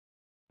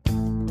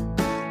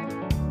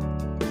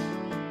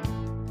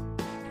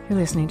You're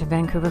listening to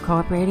Vancouver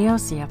Co-op Radio,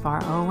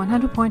 CFRO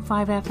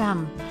 100.5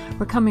 FM.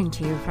 We're coming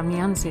to you from the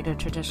unceded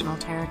traditional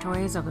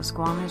territories of the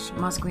Squamish,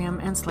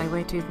 Musqueam, and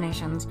Tsleil-Waututh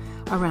nations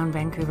around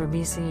Vancouver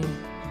BC.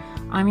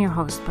 I'm your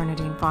host,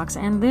 Bernadine Fox,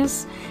 and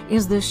this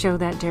is the show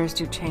that dares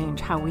to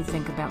change how we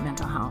think about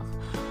mental health.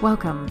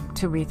 Welcome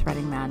to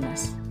Rethreading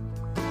Madness.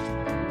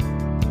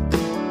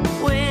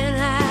 When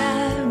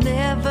I've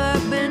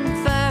never been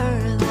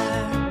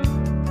further,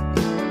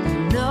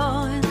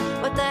 knowing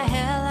what the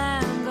hell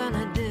I'm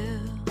gonna do.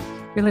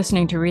 You're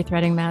listening to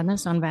Rethreading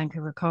Madness on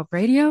Vancouver Co-op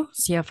Radio,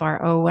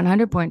 CFRO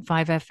 100.5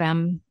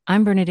 FM.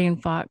 I'm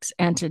Bernadine Fox,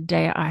 and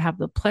today I have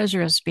the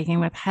pleasure of speaking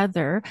with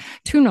Heather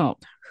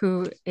Tunold,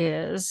 who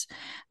is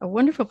a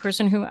wonderful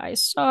person who I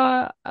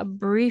saw a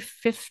brief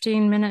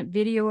 15-minute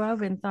video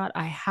of and thought,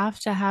 I have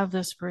to have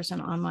this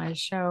person on my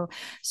show.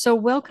 So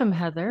welcome,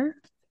 Heather.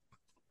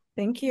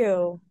 Thank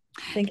you.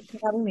 Thank you for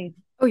having me.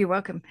 Oh, you're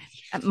welcome.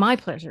 My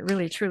pleasure.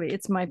 Really, truly,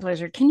 it's my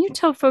pleasure. Can you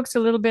tell folks a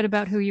little bit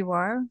about who you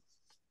are?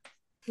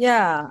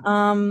 Yeah,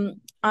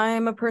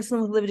 I'm a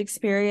person with lived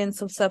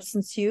experience of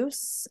substance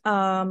use.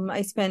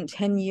 I spent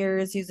 10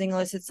 years using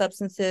illicit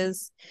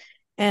substances,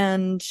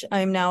 and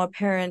I'm now a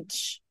parent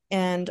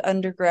and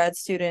undergrad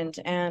student,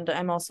 and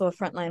I'm also a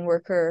frontline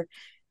worker.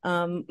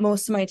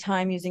 Most of my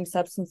time using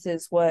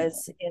substances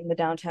was in the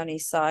downtown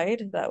east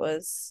side. That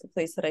was a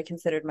place that I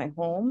considered my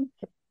home,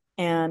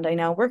 and I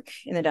now work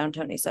in the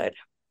downtown east side.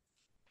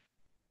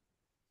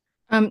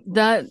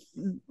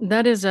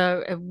 That is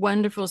a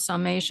wonderful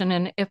summation.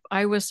 And if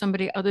I was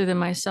somebody other than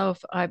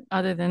myself,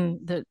 other than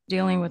the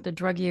dealing with the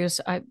drug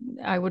use,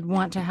 I would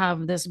want to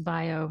have this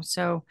bio.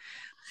 So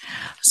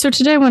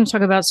today I want to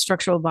talk about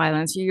structural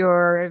violence.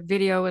 Your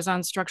video is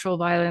on structural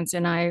violence,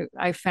 and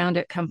I found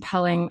it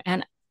compelling.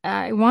 And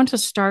I want to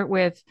start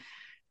with,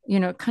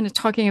 kind of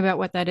talking about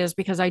what that is,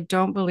 because I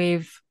don't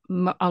believe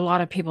a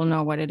lot of people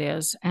know what it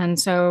is. And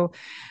so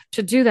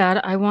to do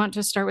that, I want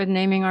to start with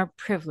naming our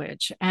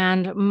privilege.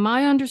 And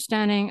my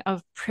understanding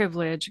of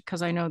privilege,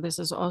 because I know this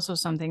is also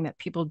something that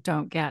people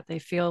don't get. They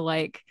feel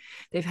like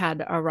they've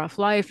had a rough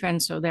life,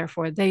 and so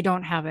therefore they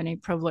don't have any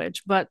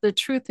privilege. But the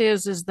truth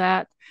is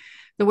that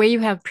the way you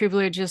have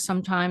privilege is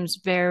sometimes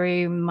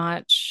very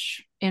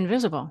much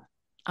invisible.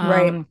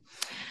 Right.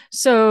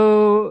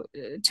 So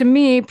to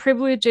me,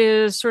 privilege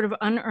is sort of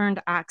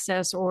unearned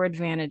access or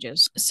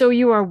advantages. So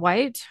you are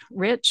white,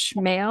 rich,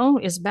 male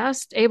is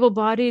best,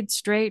 able-bodied,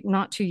 straight,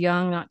 not too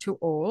young, not too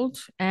old,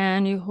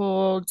 and you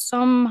hold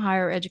some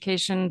higher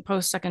education,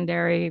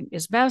 post-secondary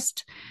is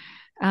best.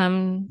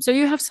 So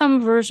you have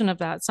some version of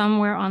that.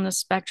 Somewhere on the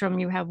spectrum,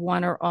 you have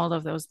one or all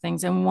of those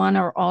things, and one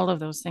or all of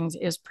those things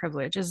is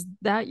privilege. Is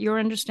that your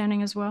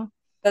understanding as well?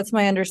 That's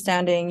my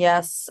understanding,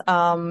 yes.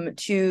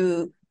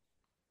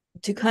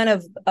 To kind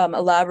of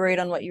elaborate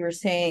on what you were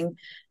saying,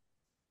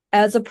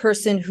 as a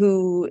person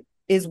who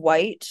is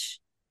white,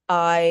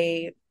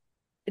 it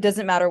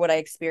doesn't matter what I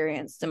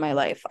experienced in my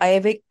life.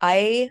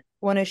 I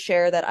want to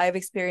share that I've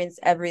experienced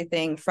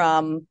everything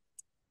from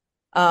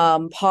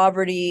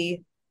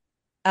poverty,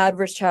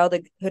 adverse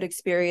childhood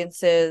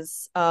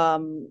experiences,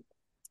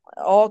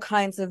 all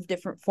kinds of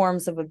different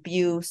forms of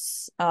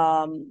abuse,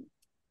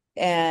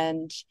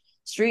 and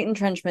street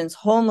entrenchments,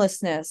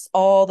 homelessness,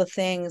 all the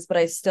things, but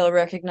I still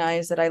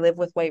recognize that I live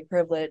with white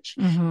privilege.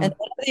 Mm-hmm. And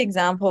one of the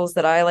examples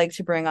that I like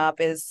to bring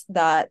up is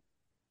that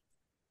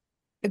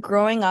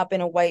growing up in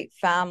a white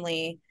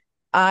family,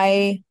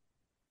 I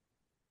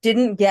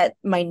didn't get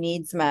my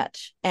needs met.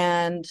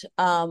 And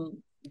I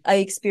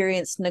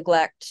experienced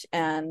neglect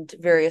and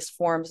various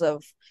forms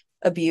of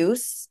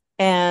abuse,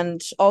 and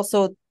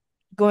also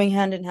going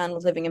hand in hand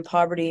with living in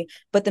poverty.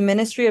 But the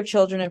Ministry of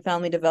Children and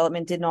Family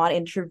Development did not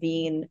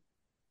intervene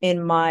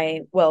in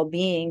my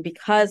well-being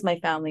because my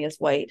family is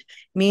white.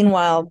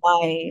 Meanwhile,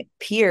 my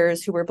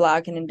peers who were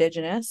Black and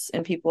Indigenous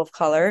and people of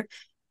color,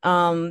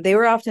 they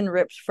were often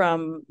ripped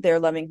from their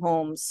loving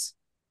homes.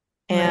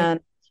 And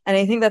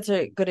I think that's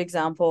a good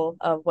example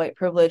of white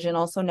privilege, and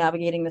also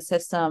navigating the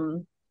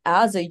system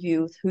as a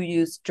youth who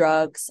used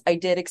drugs. I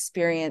did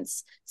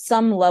experience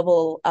some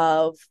level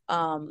of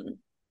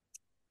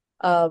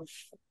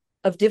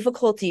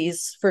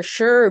difficulties for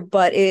sure,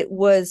 but it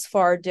was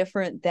far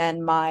different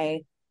than my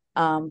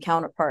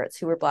counterparts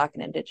who were Black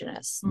and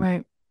Indigenous.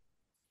 Right.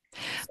 So,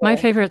 my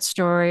favorite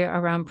story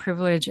around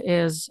privilege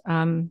is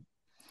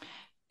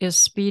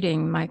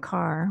speeding my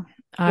car.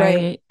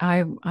 Right.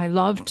 I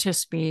love to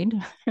speed,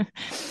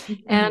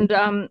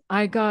 and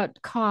I got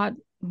caught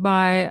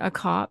by a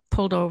cop,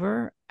 pulled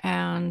over,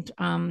 and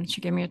she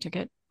gave me a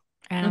ticket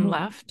and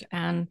left.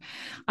 And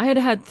I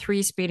had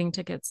 3 speeding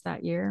tickets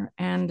that year,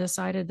 and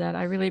decided that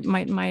I really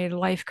my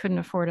life couldn't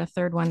afford a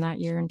third one that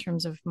year in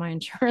terms of my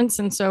insurance.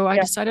 And so I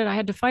decided I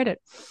had to fight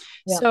it.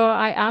 Yeah. So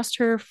I asked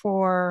her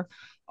for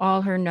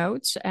all her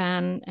notes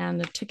and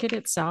the ticket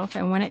itself.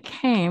 And when it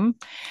came,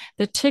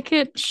 the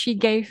ticket she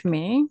gave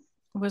me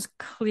was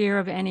clear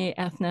of any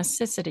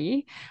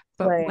ethnicity.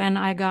 But when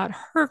I got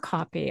her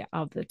copy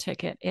of the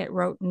ticket, it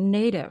wrote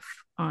Native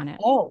on it.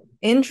 Oh,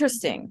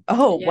 interesting.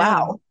 Oh, Yeah.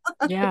 wow.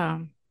 Yeah.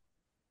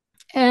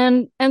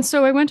 And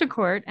so I went to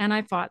court and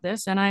I fought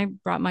this and I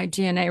brought my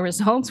DNA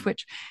results,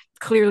 which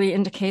clearly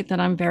indicate that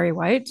I'm very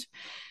white.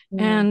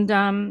 Mm.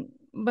 And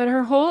but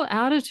her whole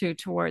attitude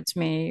towards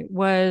me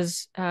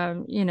was,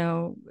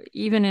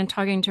 even in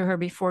talking to her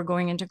before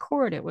going into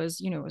court, it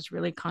was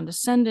really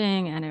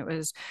condescending and it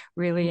was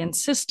really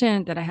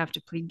insistent that I have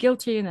to plead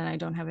guilty and that I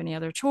don't have any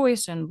other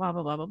choice and blah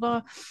blah blah blah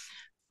blah.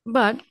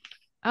 But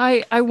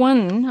I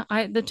won.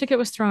 The ticket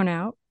was thrown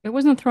out. It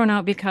wasn't thrown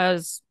out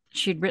because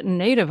she'd written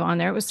native on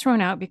there. It was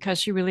thrown out because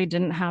she really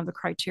didn't have the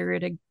criteria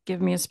to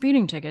give me a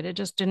speeding ticket. It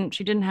just didn't.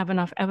 She didn't have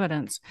enough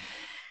evidence.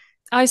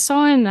 I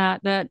saw in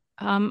that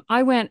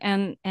I went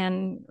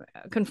and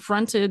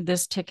confronted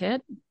this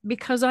ticket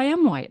because I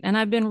am white and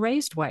I've been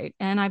raised white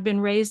and I've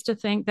been raised to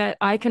think that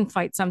I can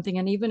fight something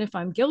and even if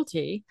I'm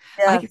guilty,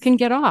 I Yes. can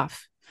get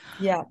off.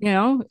 Yeah.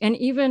 And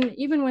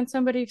even when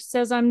somebody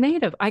says I'm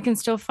native, I can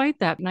still fight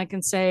that and I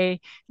can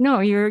say no,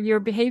 your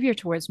behavior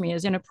towards me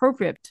is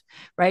inappropriate,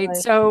 right? Right.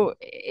 So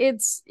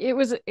it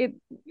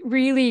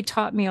really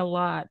taught me a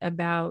lot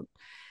about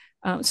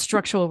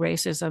structural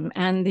racism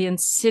and the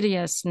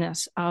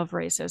insidiousness of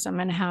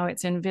racism and how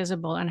it's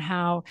invisible and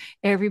how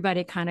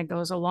everybody kind of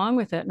goes along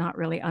with it, not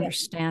really Yeah.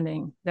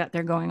 understanding that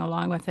they're going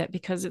along with it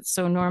because it's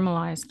so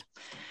normalized.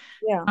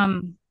 Yeah.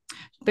 um,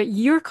 but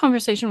your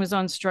conversation was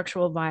on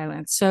structural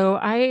violence. So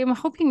I am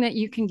hoping that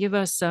you can give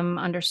us some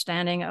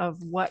understanding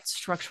of what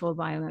structural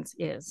violence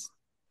is.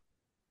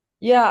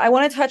 Yeah, I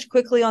want to touch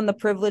quickly on the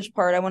privilege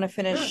part. I want to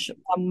Sure. finish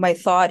my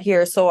thought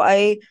here.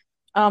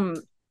 Um,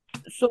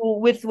 so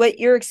with what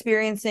you're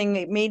experiencing,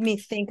 it made me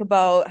think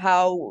about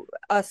how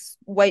us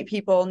white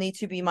people need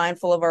to be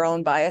mindful of our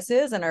own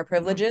biases and our Mhm.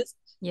 privileges.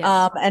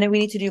 Yes. And we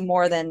need to do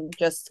more than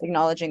just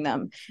acknowledging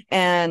them.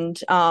 And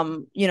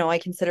I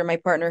consider my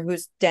partner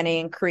who's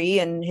Dene and Cree,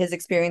 and his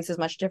experience is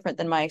much different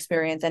than my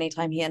experience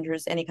anytime he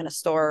enters any kind of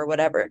store or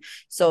whatever.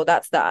 So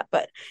that's that.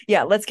 But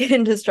yeah, let's get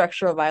into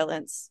structural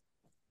violence.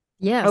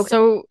 Yeah.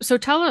 Okay. So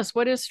tell us,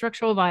 what is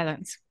structural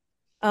violence?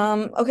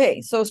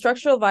 Okay, so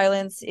structural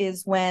violence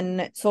is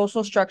when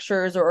social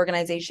structures or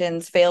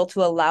organizations fail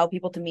to allow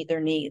people to meet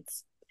their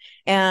needs.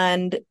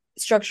 And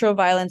structural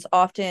violence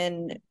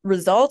often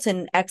results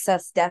in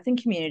excess death in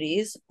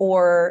communities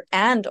or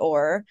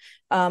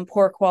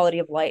poor quality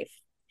of life.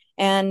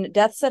 And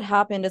deaths that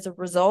happened as a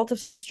result of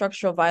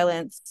structural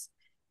violence,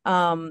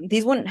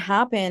 these wouldn't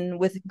happen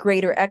with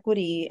greater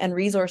equity and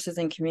resources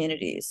in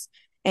communities.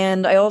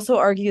 And I also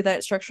argue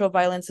that structural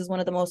violence is one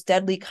of the most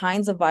deadly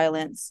kinds of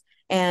violence.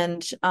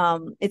 And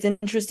it's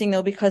interesting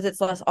though, because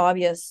it's less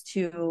obvious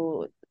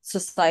to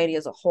society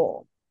as a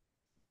whole.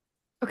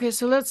 Okay,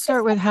 so let's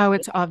start with how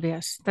it's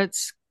obvious.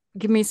 Let's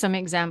give me some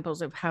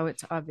examples of how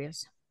it's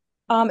obvious.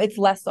 It's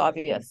less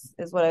obvious,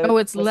 is what I Oh,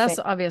 it's was less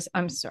saying. obvious.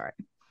 I'm sorry.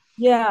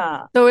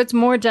 Yeah, So it's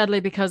more deadly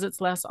because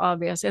it's less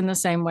obvious in the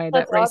same way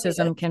less that obvious.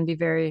 racism can be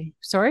very,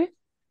 sorry?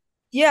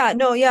 Yeah,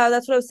 no, yeah,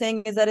 that's what I was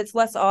saying is that it's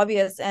less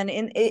obvious, and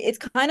it's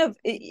kind of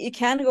it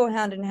can go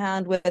hand in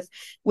hand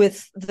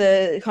with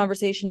the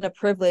conversation of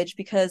privilege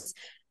because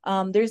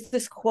there's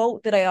this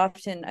quote that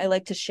I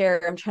like to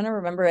share. I'm trying to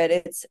remember it.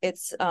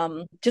 It's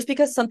just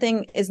because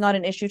something is not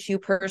an issue to you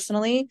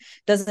personally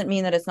doesn't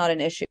mean that it's not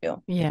an issue.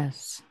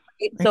 Yes,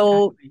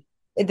 So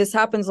exactly. this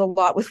happens a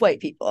lot with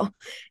white people,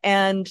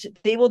 and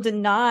they will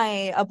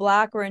deny a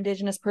black or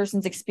indigenous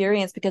person's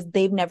experience because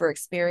they've never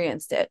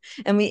experienced it.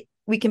 And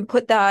we can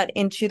put that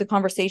into the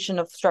conversation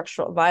of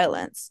structural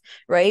violence,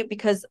 right?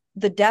 Because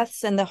the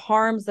deaths and the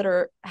harms that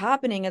are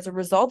happening as a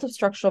result of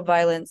structural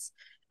violence,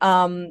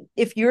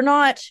 if you're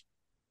not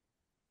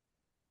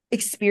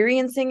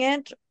experiencing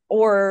it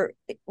or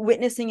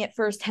witnessing it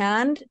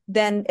firsthand,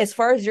 then as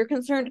far as you're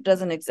concerned, it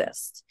doesn't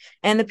exist.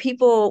 And the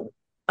people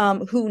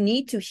who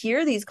need to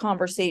hear these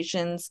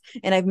conversations,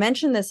 and I've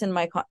mentioned this in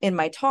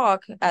my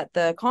talk at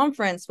the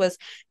conference, was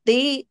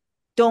they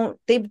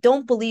they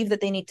don't believe that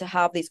they need to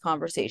have these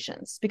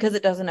conversations because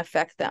it doesn't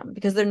affect them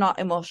because they're not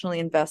emotionally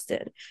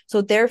invested.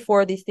 So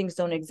therefore, these things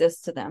don't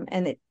exist to them,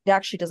 and it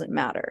actually doesn't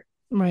matter.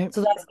 Right.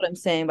 So that's what I'm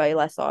saying by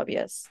less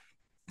obvious.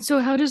 So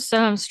how does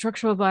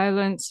structural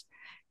violence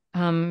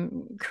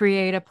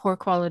create a poor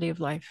quality of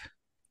life?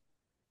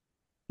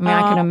 I mean,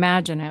 I Um, can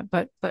imagine it,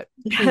 but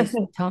please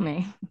tell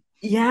me.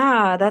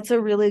 Yeah, that's a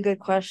really good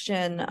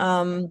question.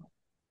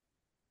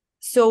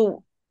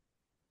 So,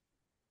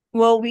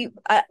 well,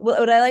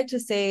 what I like to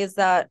say is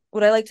that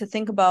what I like to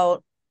think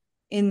about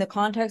in the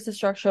context of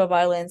structural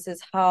violence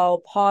is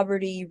how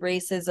poverty,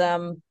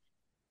 racism,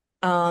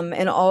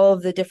 and all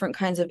of the different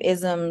kinds of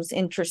isms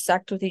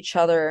intersect with each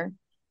other.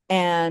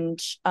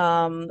 And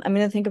I'm going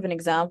to think of an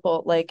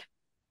example, like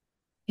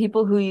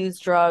people who use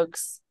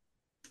drugs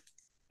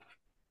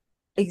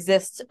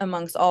exist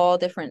amongst all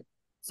different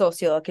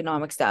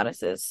socioeconomic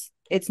statuses.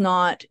 It's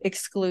not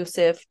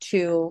exclusive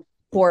to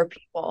poor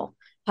people.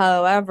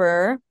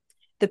 However,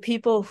 the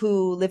people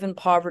who live in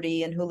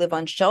poverty and who live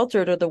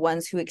unsheltered are the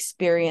ones who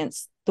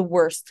experience the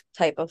worst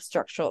type of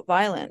structural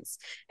violence.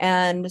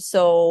 And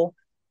so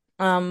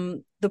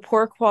the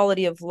poor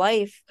quality of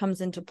life comes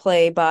into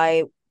play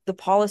by the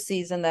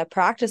policies and the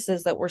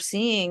practices that we're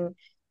seeing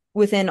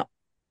within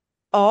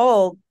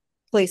all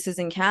places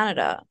in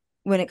Canada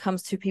when it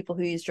comes to people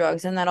who use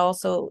drugs. And that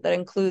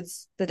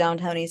includes the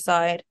downtown east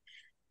side.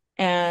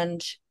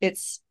 And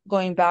it's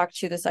going back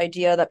to this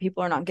idea that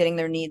people are not getting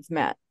their needs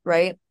met,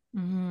 right?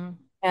 Mm-hmm.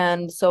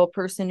 And so a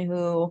person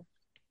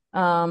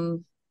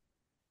um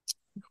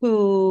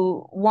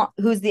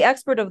who's the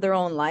expert of their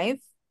own life,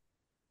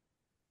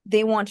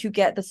 they want to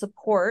get the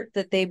support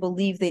that they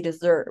believe they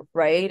deserve,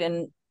 right?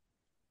 And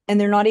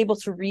they're not able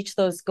to reach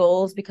those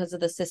goals because of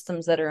the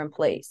systems that are in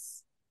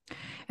place.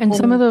 And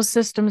some of And those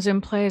systems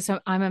in place,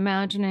 I'm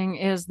imagining,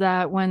 is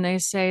that when they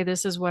say,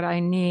 this is what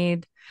I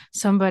need,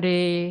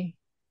 somebody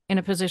in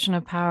a position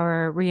of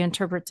power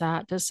reinterprets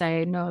that to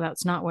say, no,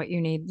 that's not what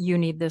you need. You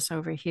need this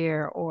over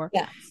here, or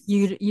yes,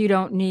 you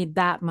don't need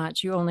that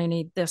much. You only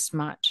need this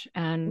much.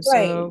 And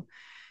right.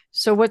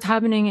 so what's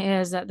happening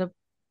is that the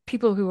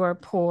people who are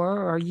poor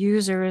or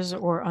users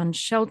or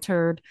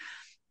unsheltered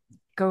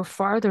go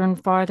farther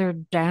and farther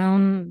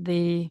down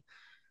the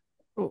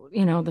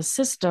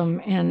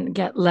system and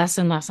get less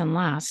and less and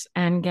less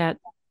and get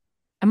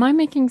am I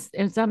making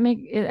is that make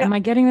Yeah. am I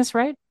getting this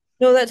right?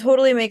 No, that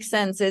totally makes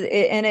sense. It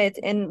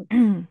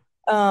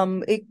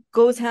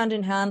goes hand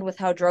in hand with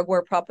how drug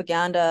war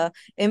propaganda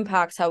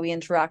impacts how we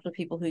interact with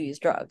people who use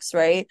drugs,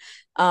 right?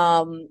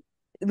 Um,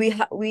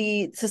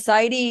 we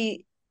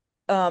society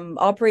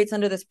operates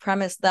under this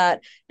premise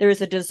that there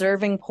is a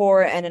deserving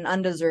poor and an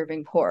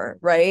undeserving poor,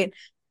 right?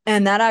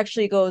 And that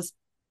actually goes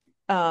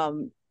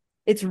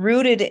it's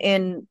rooted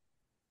in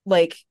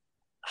like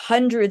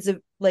hundreds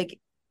of like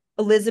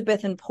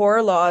Elizabeth and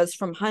poor laws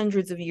from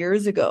hundreds of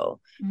years ago.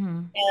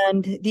 Mm,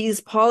 And these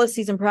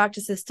policies and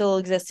practices still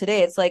exist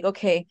today. It's like,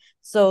 okay,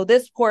 so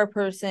this poor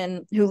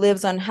person who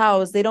lives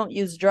unhoused, they don't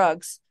use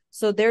drugs.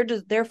 So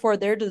therefore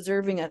they're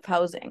deserving of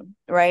housing,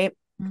 right?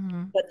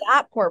 mm, But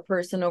that poor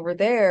person over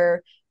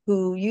there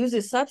who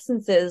uses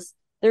substances,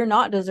 they're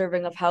not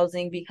deserving of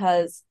housing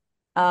because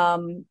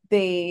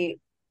they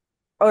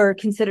are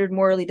considered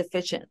morally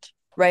deficient,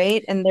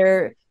 right? And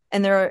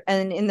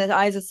in the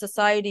eyes of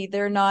society,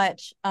 they're not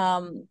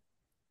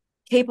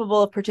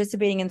capable of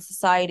participating in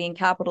society and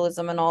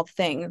capitalism and all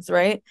things,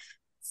 right?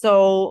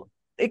 So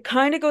it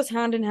kind of goes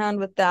hand in hand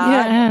with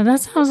that. yeah, that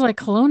sounds like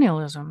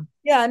colonialism.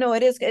 Yeah, no,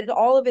 it is.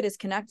 All of it is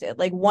connected.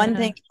 Like one Yeah,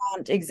 thing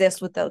can't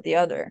exist without the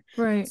other.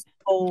 right.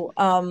 So,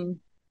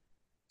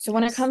 so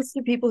when it comes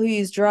to people who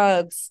use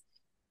drugs,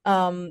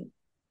 um,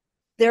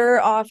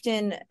 they're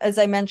often, as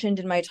I mentioned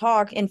in my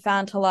talk,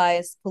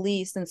 infantilized,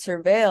 policed, and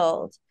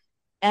surveilled.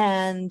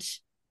 And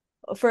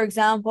for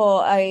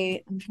example,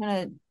 I'm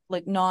trying to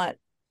like not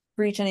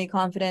breach any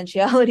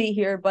confidentiality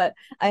here, but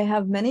I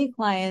have many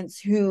clients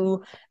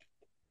who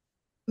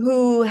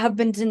have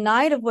been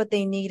denied of what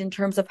they need in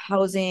terms of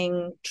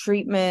housing,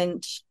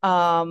 treatment,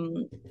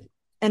 and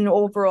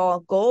overall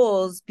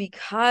goals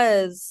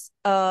because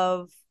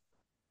of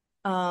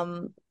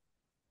um,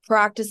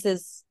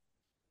 practices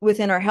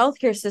within our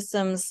healthcare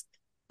systems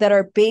that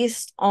are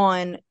based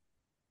on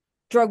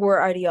drug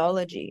war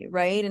ideology,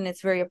 right? And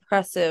it's very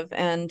oppressive.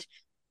 And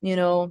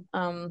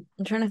I'm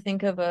trying to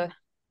think of a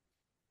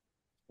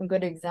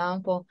good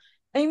example.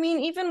 I mean,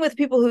 even with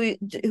people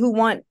who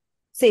want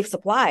safe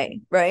supply,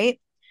 right?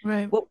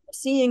 Right. What we're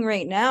seeing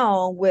right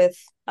now with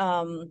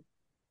the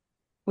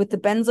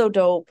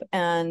benzodope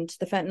and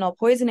the fentanyl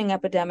poisoning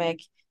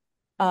epidemic,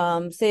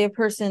 say a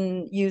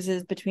person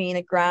uses between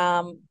a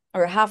gram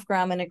or a half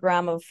gram and a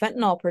gram of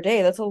fentanyl per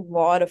day. That's a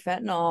lot of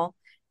fentanyl.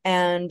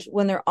 And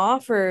when they're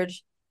offered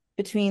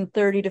between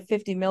 30 to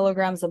 50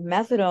 milligrams of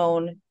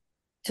methadone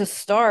to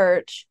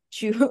start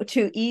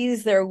to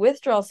ease their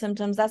withdrawal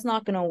symptoms, that's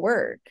not going to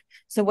work.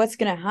 So what's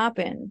going to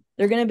happen?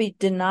 They're going to be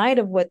denied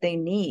of what they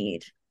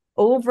need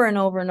over and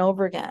over and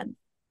over again.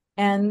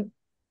 And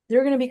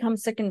they're going to become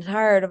sick and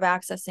tired of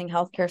accessing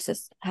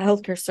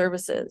healthcare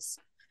services,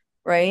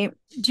 right?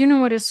 Do you know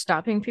what is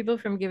stopping people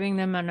from giving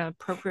them an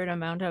appropriate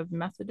amount of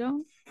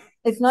methadone?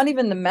 It's not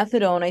even the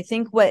methadone. I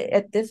think what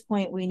at this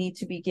point we need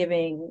to be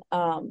giving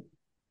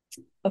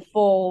a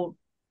full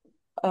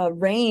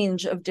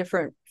range of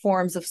different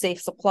forms of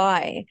safe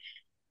supply.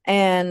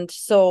 And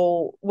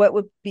so what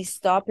would be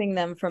stopping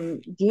them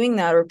from doing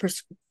that, or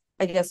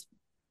I guess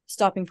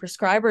stopping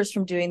prescribers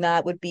from doing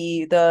that, would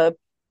be the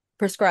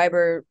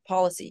prescriber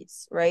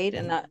policies, right?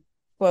 And that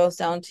boils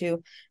down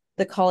to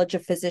the College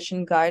of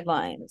Physician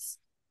guidelines.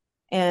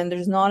 And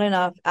there's not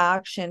enough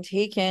action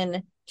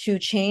taken to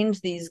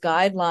change these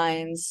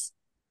guidelines.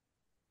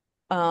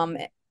 Um,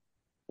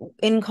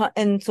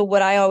 and so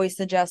what I always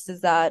suggest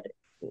is that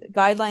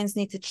guidelines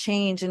need to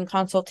change in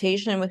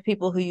consultation with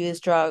people who use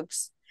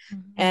drugs.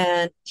 Mm-hmm.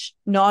 And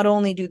not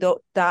only does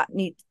that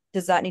need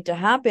to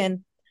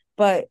happen,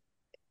 but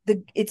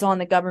it's on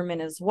the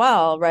government as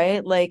well,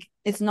 right? Like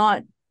it's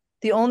not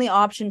the only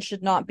option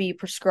should not be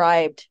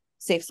prescribed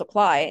safe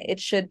supply. It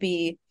should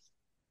be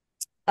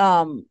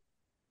um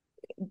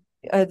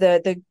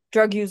the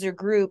drug user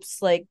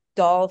groups like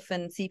DOLF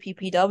and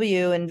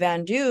CPPW and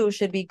VANDU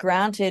should be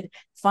granted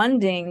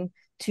funding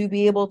to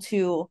be able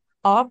to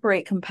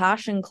operate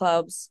compassion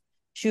clubs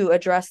to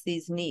address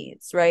these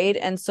needs, right?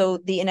 And so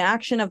the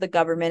inaction of the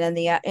government and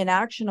the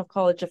inaction of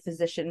College of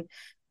Physician,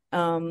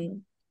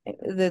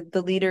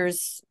 the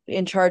leaders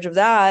in charge of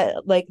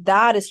that, like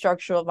that is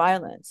structural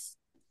violence.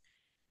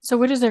 So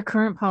what is their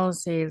current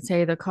policy?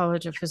 Say the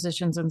College of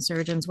Physicians and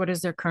Surgeons, what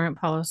is their current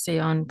policy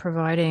on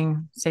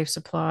providing safe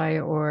supply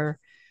or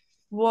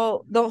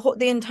Well,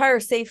 the entire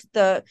safe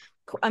the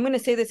I'm going to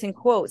say this in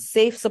quotes,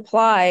 safe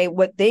supply,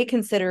 what they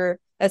consider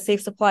as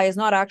safe supply is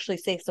not actually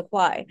safe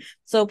supply.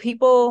 So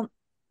people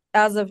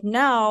as of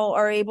now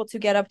are able to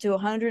get up to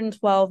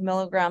 112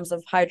 milligrams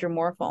of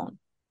hydromorphone.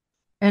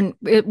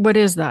 what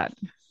is that?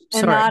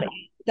 And Sorry.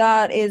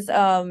 that is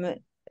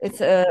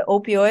it's a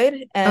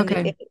opioid, and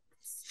Okay.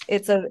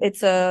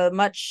 it's a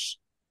much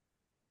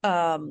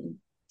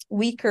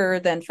weaker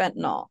than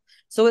fentanyl.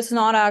 So it's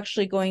not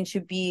actually going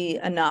to be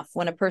enough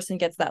when a person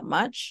gets that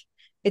much.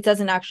 It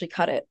doesn't actually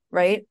cut it,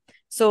 right?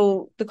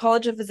 So the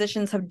College of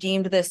Physicians have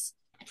deemed this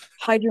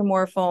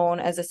hydromorphone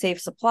as a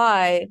safe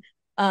supply,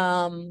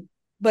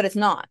 but it's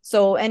not.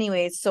 So,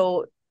 anyways,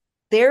 so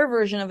their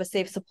version of a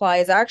safe supply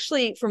is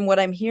actually, from what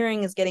I'm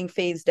hearing, is getting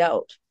phased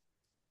out.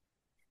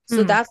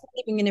 So Hmm. that's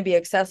not even going to be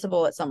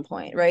accessible at some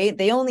point, right?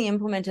 They only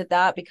implemented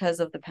that because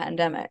of the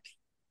pandemic.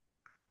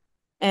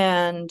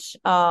 And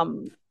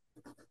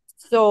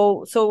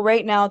so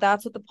right now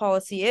that's what the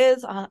policy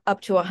is,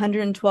 up to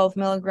 112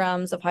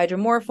 milligrams of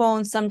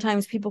hydromorphone.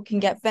 Sometimes people can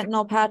get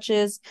fentanyl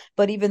patches,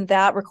 but even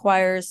that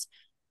requires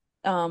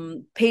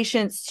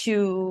patients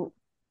to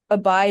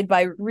abide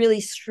by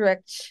really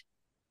strict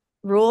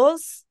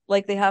rules.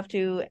 Like they have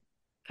to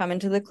come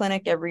into the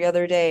clinic every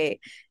other day,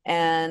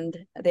 and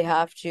they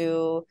have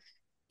to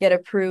get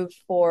approved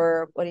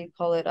for, what do you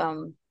call it?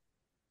 Oh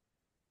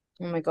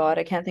my God,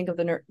 I can't think of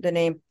the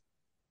name.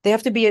 They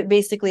have to be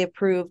basically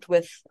approved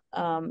with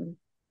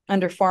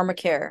under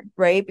pharmacare,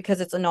 right?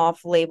 Because it's an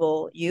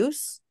off-label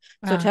use.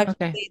 So Okay.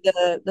 technically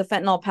the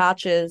fentanyl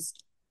patches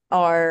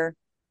are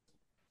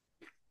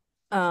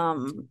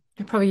um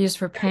They're probably used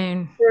for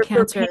pain, for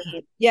cancer.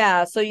 pain.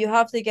 Yeah, so you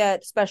have to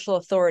get special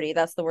authority.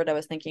 That's the word I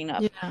was thinking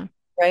of, Yeah.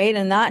 right?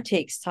 And that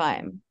takes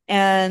time.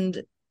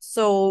 And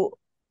so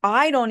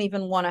I don't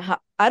even want to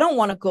I don't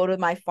want to go to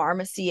my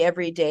pharmacy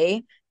every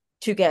day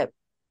to get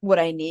what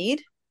I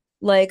need.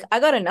 Like I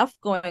got enough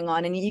going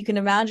on, and you can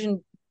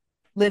imagine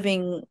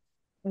living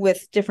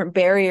with different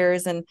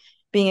barriers and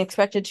being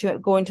expected to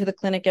go into the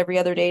clinic every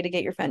other day to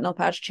get your fentanyl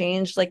patch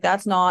changed. Like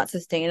that's not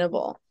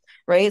sustainable,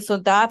 right? So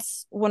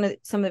that's one of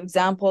some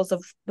examples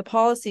of the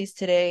policies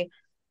today.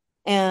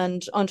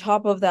 And on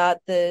top of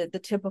that, the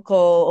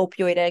typical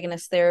opioid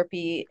agonist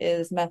therapy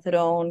is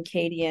methadone,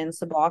 Kadian,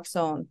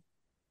 Suboxone.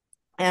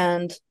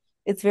 And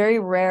it's very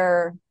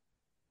rare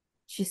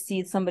to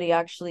see somebody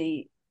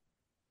actually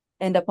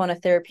end up on a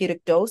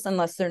therapeutic dose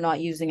unless they're not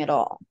using it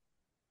all,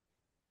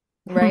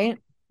 Hmm. right?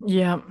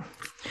 Yeah.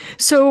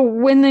 So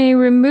when they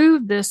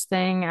removed this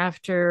thing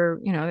after,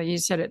 you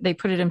said it, they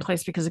put it in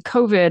place because of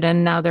COVID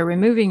and now they're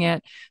removing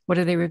it. What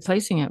are they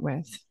replacing it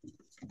with?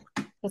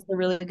 That's a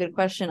really good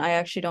question. I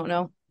actually don't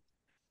know.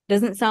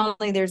 Doesn't sound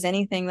like there's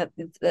anything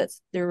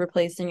that's they're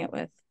replacing it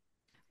with.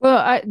 Well,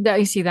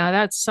 I see that.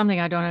 That's something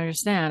I don't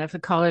understand. If the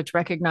college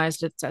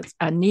recognized it as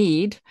a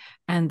need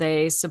and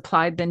they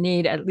supplied the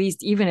need, at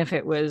least even if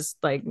it was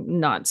like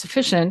not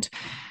sufficient,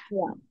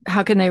 Yeah.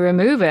 how can they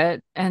remove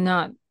it and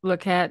not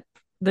look at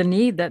the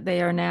need that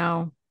they are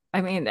now?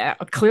 I mean,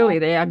 clearly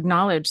they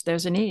acknowledge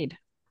there's a need.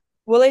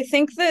 Well, I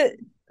think that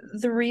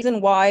the reason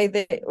why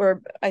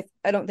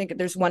I don't think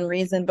there's one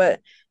reason, but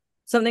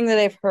something that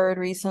I've heard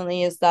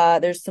recently is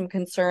that there's some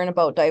concern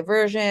about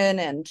diversion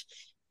and,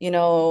 you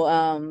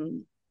know,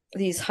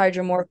 these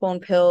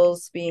hydromorphone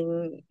pills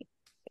being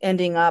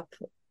ending up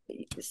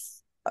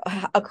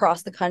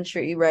across the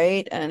country,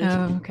 right?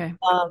 Oh, okay.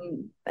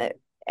 Um,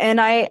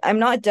 and I'm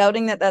not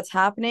doubting that that's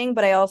happening,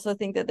 but I also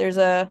think that there's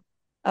a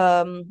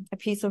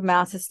piece of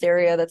mass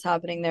hysteria that's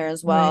happening there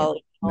as Right. well,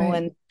 you know,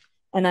 Right.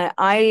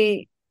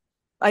 and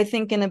I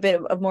think in a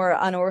bit of more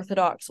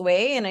unorthodox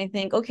way. And I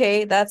think,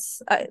 okay,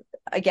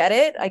 I get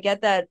it. I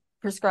get that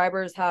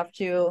prescribers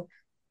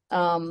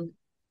um,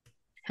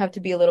 have to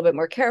be a little bit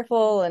more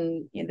careful,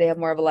 and they have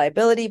more of a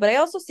liability. But I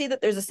also see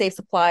that there's a safe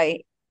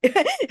supply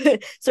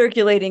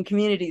circulating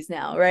communities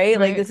now, right?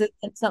 Like Right. this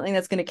isn't something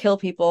that's going to kill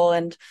people.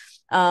 And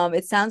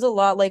it sounds a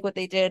lot like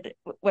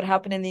what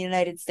happened in the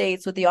United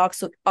States with the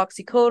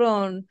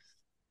oxycodone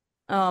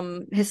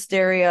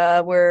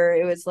hysteria, where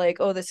it was like,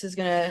 oh, this is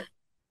going to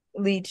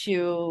lead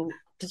to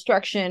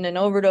destruction and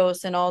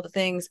overdose and all the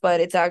things,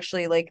 but it's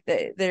actually like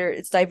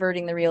it's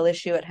diverting the real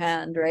issue at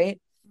hand, right?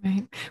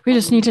 Right. We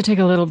just need Um, to take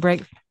a little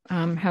break,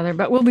 Heather,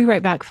 but we'll be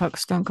right back,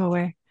 folks. Don't go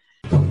away.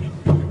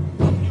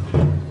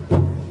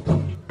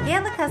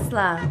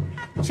 Kasla.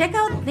 Check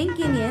out Think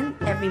Union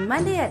every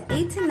Monday at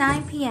 8 to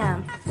 9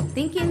 p.m.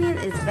 Think Union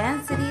is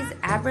Van City's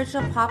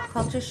Aboriginal pop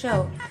culture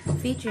show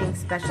featuring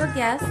special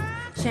guests,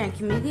 sharing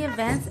community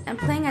events, and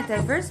playing a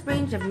diverse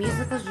range of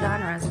musical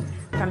genres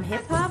from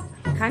hip-hop,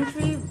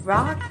 country,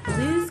 rock,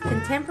 blues,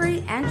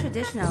 contemporary, and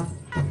traditional.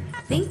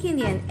 Think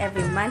Indian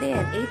every Monday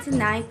at 8 to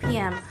 9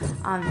 p.m.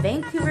 on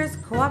Vancouver's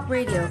Co-op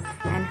Radio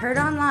and heard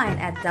online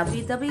at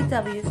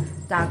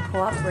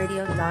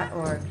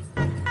www.coopradio.org.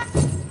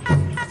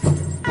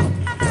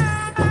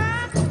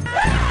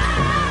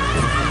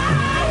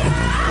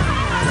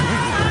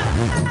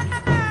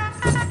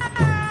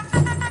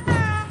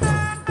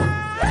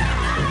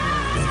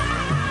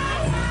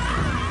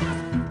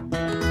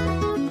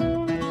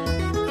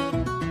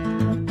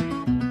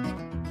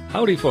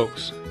 Howdy,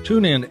 folks.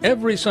 Tune in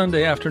every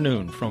Sunday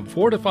afternoon from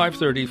 4 to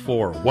 5:30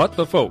 for What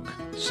the Folk.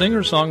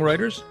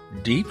 Singer-songwriters,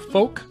 deep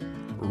folk,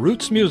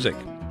 roots music.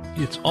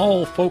 It's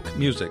all folk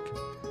music.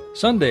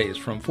 Sundays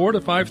from 4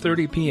 to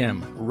 5:30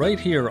 p.m. right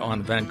here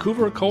on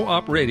Vancouver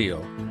Co-op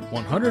Radio,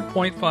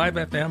 100.5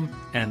 FM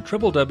and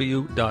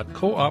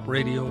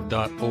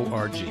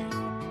www.coopradio.org.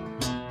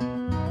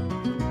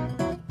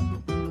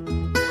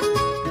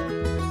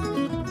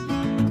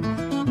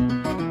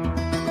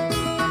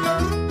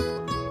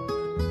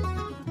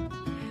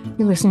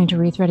 You're listening to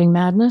Rethreading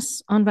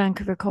Madness on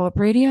Vancouver Co-op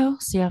Radio,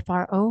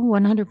 CFRO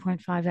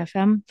 100.5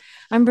 FM.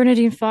 I'm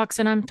Bernadine Fox,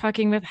 and I'm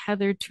talking with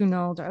Heather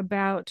Tunold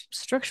about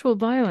structural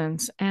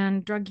violence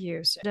and drug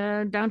use,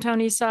 the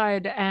downtown east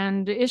side,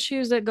 and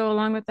issues that go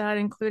along with that,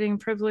 including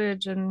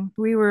privilege. And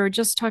we were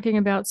just talking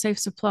about safe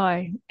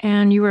supply,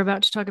 and you were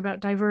about to talk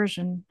about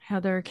diversion.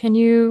 Heather, can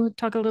you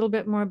talk a little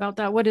bit more about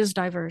that? What is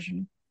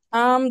diversion?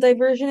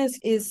 Diversion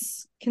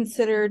is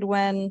considered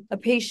when a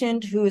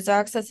patient who is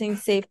accessing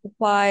safe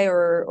supply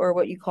or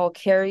what you call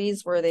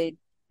carries, where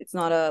it's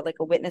not a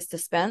witness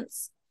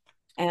dispense,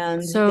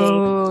 and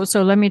so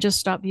let me just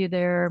stop you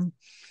there.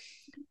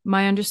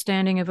 My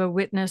understanding of a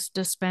witness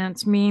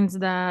dispense means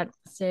that,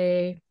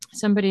 say,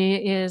 somebody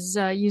is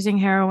using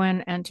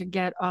heroin, and to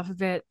get off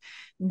of it,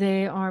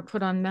 they are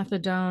put on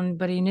methadone.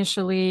 But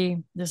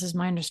initially, this is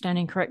my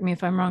understanding, correct me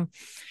if I'm wrong,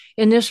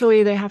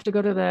 initially they have to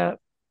go to the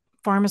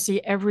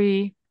pharmacy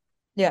every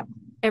day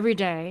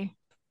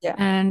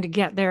and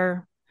get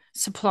their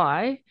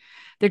supply.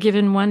 They're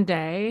given one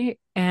day,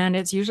 and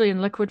it's usually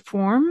in liquid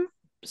form,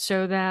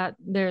 so that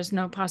there's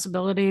no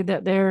possibility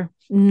that they're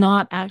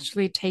not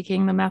actually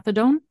taking the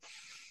methadone.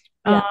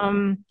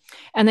 And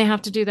they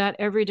have to do that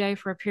every day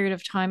for a period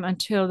of time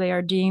until they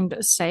are deemed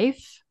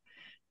safe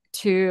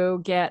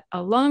to get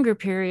a longer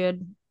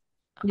period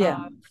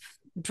of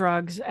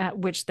drugs at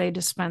which they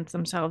dispense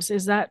themselves.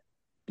 Is that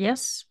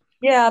yes?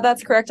 Yeah,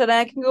 that's correct. And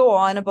I can go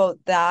on about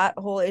that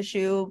whole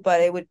issue,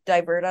 but it would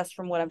divert us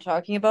from what I'm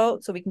talking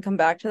about. So we can come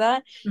back to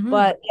that. Mm-hmm.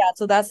 But yeah,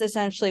 so that's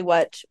essentially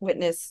what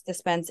witness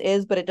dispense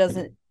is, but it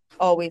doesn't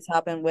always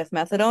happen with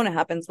methadone. It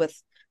happens with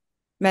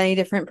many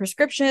different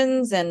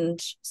prescriptions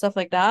and stuff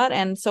like that.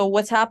 And so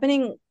what's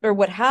happening, or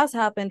what has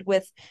happened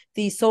with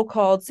the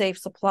so-called safe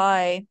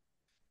supply,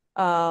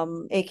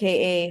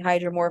 aka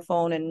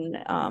hydromorphone, and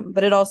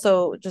but it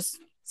also, just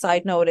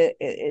side note,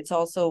 it's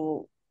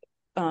also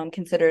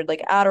considered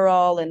like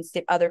Adderall and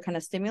other kind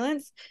of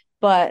stimulants.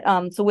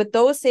 But so with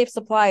those safe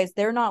supplies,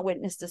 they're not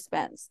witness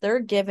dispense. They're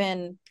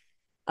given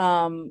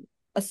I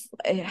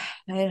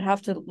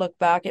have to look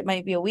back. It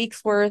might be a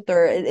week's worth,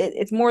 or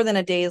it's more than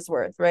a day's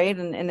worth, right?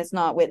 And it's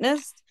not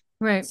witnessed.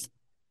 Right.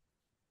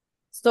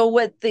 So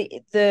what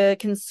the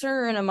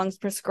concern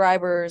amongst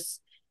prescribers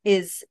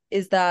is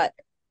that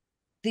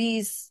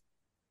these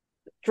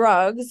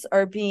drugs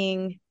are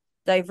being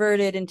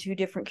diverted into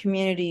different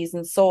communities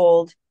and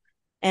sold.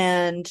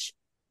 And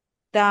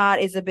that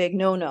is a big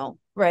no-no,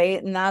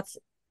 right? And that's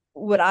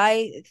what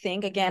I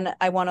think. Again,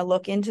 I want to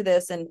look into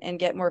this and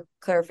get more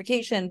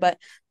clarification. But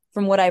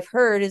from what I've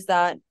heard is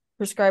that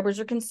prescribers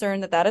are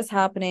concerned that is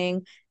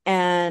happening,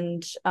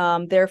 and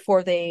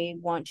therefore they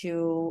want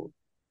to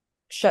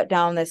shut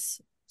down this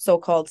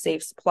so-called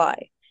safe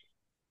supply.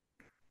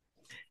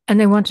 And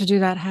they want to do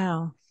that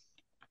how?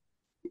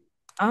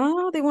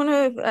 Oh, they want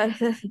to.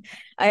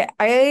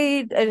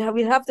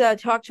 We'd have to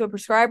talk to a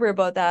prescriber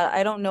about that.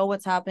 I don't know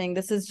what's happening.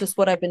 This is just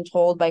what I've been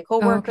told by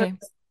coworkers.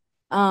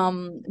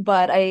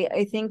 But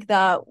I think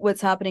that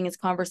what's happening is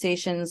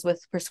conversations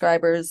with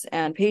prescribers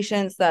and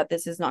patients that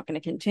this is not going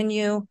to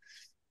continue,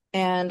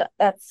 and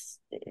that's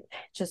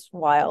just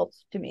wild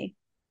to me.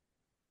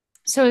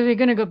 So are they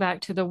going to go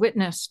back to the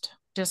witnessed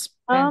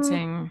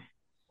dispensing?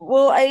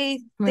 Well, I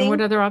mean,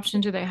 what other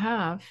option do they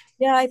have?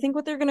 Yeah, I think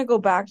what they're going to go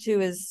back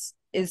to is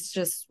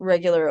just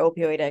regular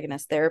opioid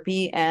agonist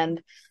therapy.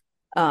 And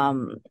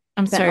I'm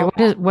sorry,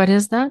 what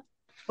is that?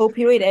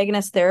 Opioid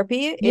agonist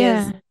therapy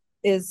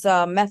is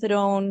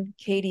methadone,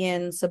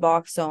 Cadian,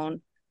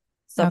 Suboxone,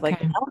 stuff like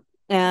that.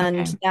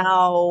 And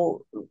now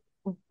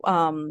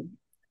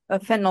a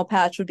fentanyl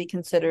patch would be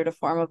considered a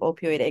form of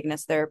opioid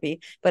agonist therapy.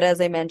 But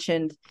as I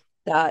mentioned,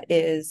 that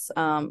is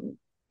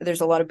there's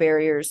a lot of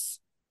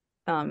barriers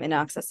in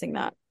accessing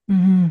that.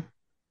 Mm-hmm.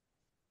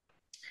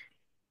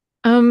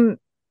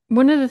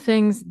 One of the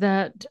things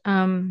that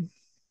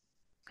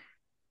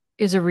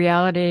is a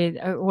reality,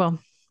 well,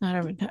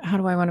 how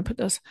do I want to put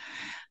this?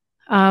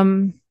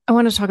 I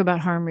want to talk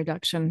about harm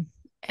reduction.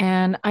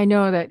 And I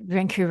know that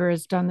Vancouver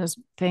has done this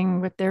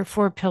thing with their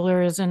 4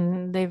 pillars,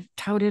 and they've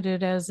touted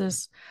it as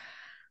this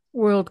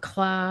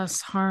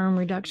world-class harm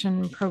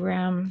reduction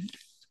program.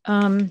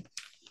 Um,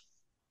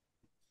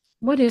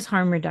 what is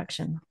harm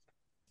reduction?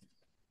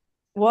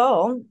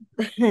 Well,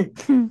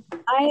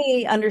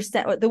 I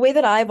understand the way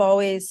that I've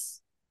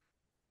always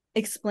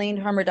explained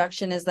harm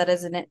reduction is that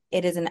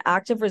it is an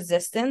active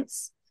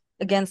resistance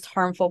against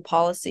harmful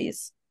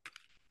policies,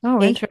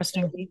 Oh,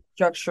 interesting. aka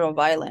structural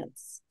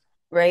violence,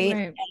 right?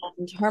 Right.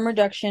 And harm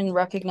reduction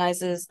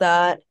recognizes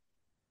that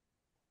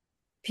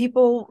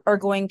people are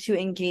going to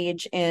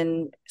engage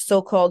in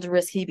so-called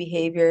risky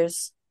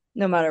behaviors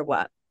no matter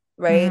what,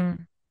 right?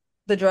 Mm-hmm.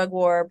 The drug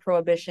war,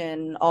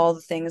 prohibition, all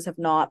the things have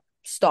not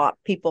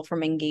stopped people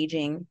from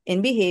engaging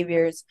in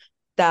behaviors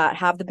that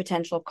have the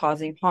potential of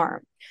causing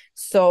harm.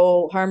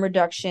 So harm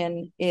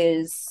reduction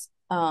is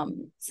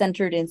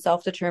centered in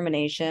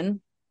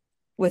self-determination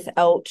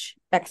without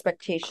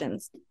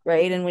expectations,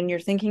 right? And when you're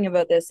thinking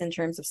about this in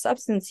terms of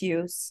substance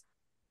use,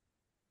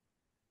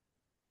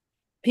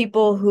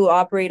 people who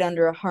operate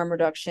under a harm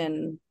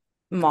reduction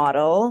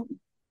model,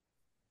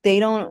 they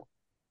don't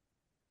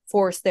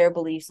force their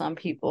beliefs on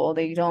people.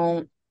 They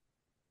don't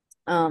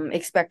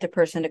expect a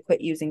person to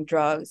quit using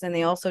drugs. And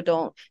they also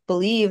don't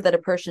believe that a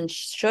person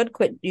should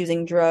quit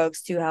using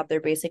drugs to have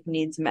their basic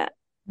needs met.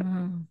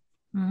 Mm-hmm.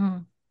 Mm-hmm.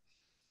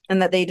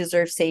 And that they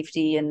deserve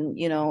safety and,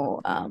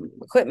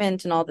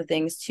 equipment and all the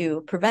things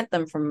to prevent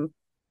them from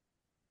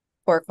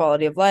poor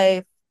quality of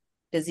life,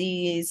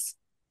 disease,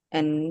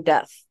 and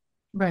death.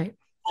 Right.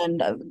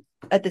 And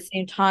at the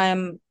same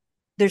time,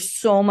 there's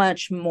so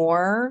much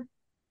more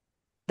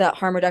that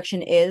harm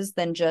reduction is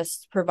than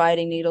just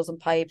providing needles and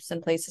pipes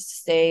and places to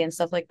stay and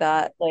stuff like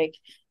that. Like,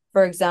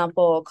 for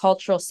example,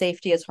 cultural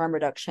safety is harm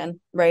reduction,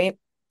 right?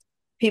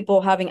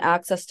 People having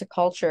access to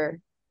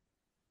culture.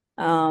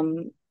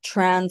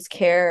 Trans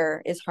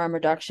care is harm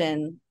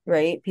reduction,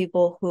 right?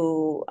 People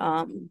who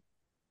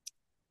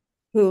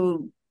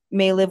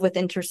may live with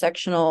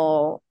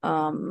intersectional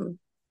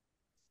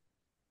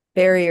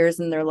barriers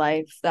in their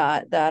life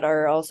that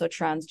are also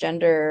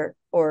transgender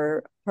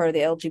or part of the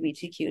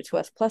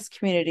LGBTQ2S plus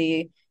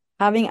community,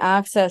 having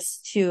access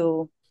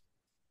to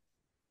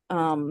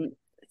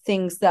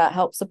things that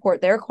help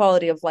support their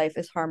quality of life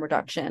is harm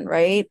reduction,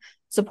 right?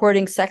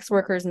 Supporting sex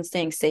workers and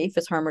staying safe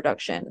is harm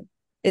reduction.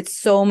 It's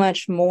so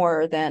much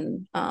more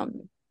than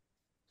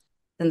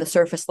the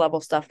surface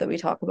level stuff that we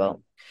talk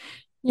about.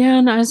 Yeah,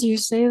 and as you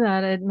say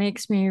that, it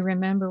makes me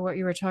remember what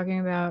you were talking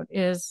about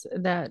is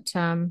that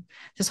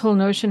this whole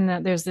notion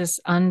that there's this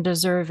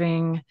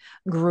undeserving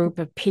group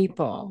of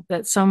people,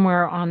 that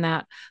somewhere on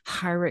that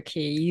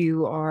hierarchy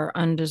you are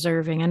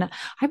undeserving. And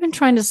I've been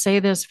trying to say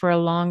this for a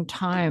long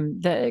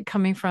time, that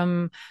coming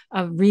from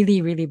a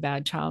really, really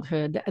bad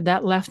childhood,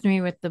 that left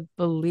me with the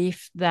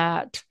belief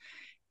that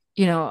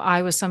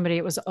I was somebody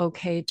it was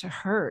okay to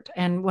hurt.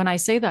 And when I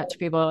say that to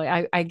people,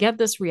 I get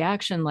this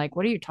reaction like,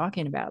 what are you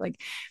talking about? Like,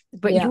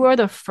 but Yeah. you are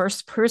the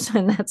first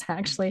person that's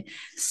actually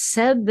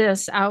said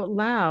this out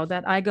loud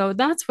that I go,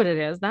 that's what it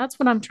is. That's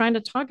what I'm trying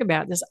to talk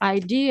about. This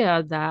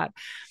idea that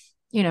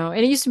and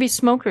it used to be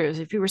smokers.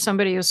 If you were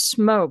somebody who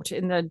smoked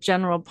in the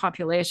general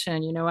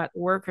population, at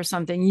work or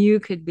something,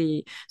 you could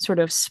be sort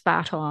of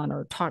spat on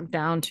or talked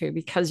down to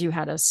because you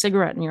had a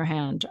cigarette in your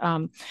hand.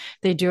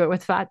 They do it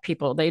with fat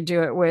people. They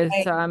do it with,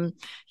 Right.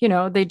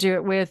 they do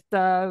it with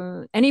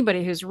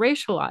anybody who's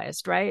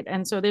racialized, right?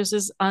 And so there's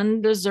this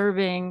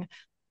undeserving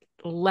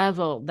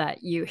level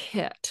that you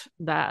hit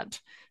that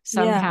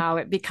Yeah. somehow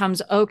it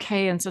becomes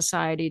okay in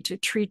society to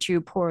treat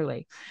you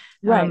poorly.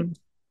 Right. Um,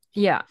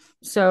 yeah.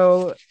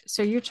 So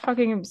you're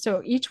talking,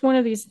 so each one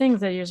of these things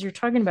that is, you're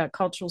talking about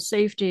cultural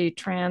safety,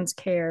 trans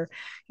care,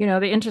 the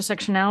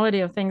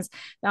intersectionality of things,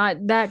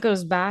 that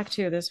goes back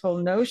to this whole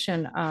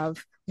notion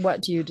of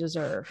what do you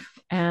deserve?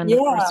 And of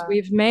course, Yeah.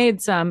 we've made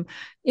some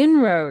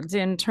inroads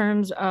in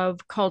terms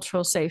of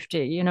cultural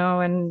safety,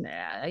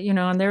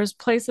 and there's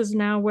places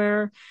now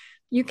where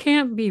you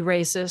can't be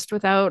racist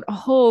without a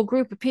whole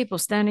group of people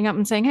standing up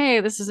and saying,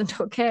 hey, this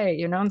isn't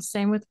okay. And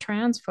same with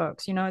trans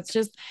folks. It's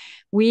just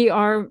we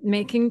are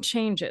making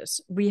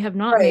changes. We have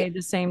not Right. made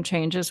the same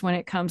changes when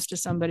it comes to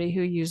somebody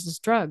who uses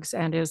drugs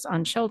and is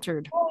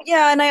unsheltered. Well,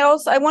 yeah, and I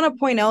want to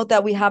point out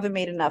that we haven't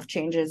made enough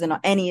changes in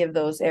any of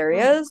those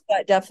areas,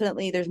 but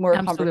definitely there's more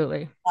conversation Absolutely.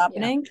 Yeah.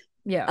 happening.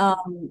 Yeah.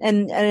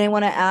 And I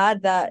want to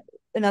add that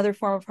another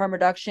form of harm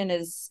reduction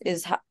is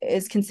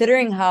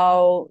considering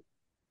how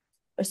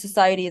a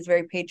society is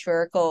very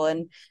patriarchal,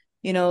 and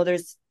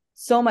there's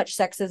so much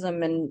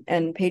sexism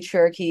and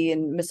patriarchy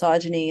and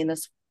misogyny in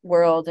this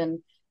world,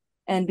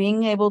 and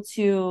being able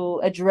to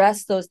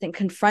address those things,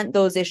 confront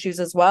those issues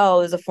as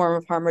well, is a form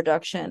of harm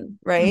reduction,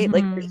 right?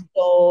 Like there's Mm-hmm.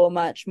 so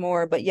much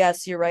more. But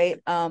yes, you're right.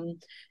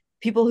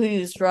 People who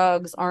use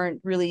drugs aren't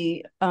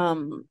really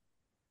the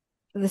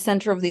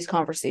center of these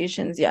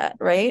conversations yet,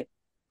 right?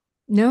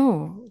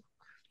 No,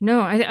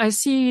 no, I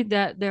see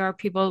that there are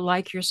people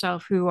like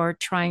yourself who are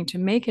trying to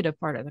make it a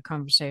part of the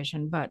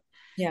conversation, but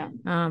Yeah.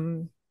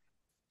 um,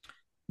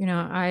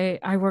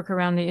 I work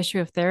around the issue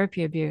of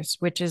therapy abuse,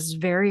 which is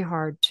very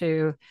hard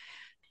to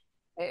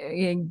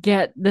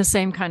get the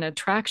same kind of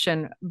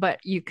traction, but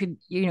you could,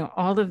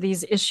 all of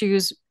these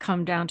issues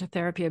come down to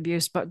therapy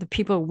abuse, but the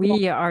people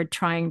we are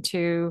trying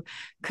to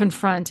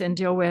confront and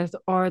deal with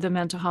are the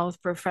mental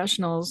health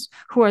professionals,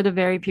 who are the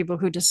very people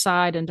who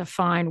decide and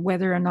define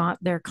whether or not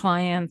their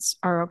clients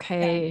are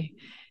okay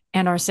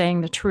and are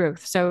saying the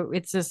truth. So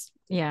it's this,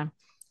 yeah.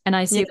 And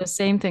I Yeah. see the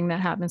same thing that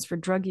happens for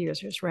drug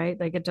users, right?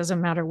 Like, it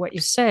doesn't matter what you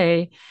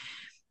say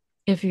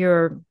if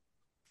you're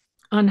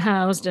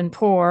unhoused and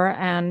poor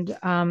and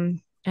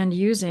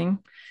using,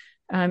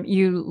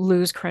 you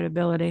lose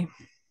credibility.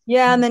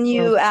 Yeah, and then So,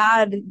 you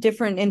add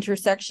different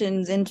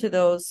intersections into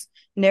those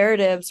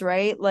narratives,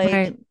 right?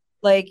 right,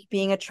 Like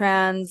being a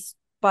trans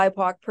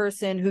BIPOC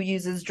person who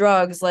uses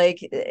drugs, like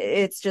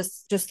it's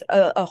just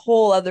a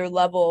whole other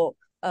level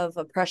of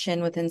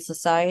oppression within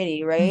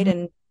society, right?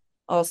 mm-hmm. And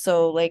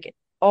also like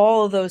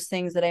all of those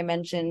things that I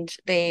mentioned,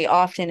 they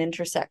often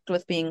intersect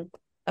with being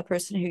a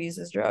person who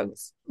uses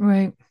drugs.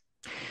 Right.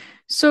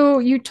 So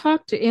you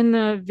talked in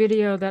the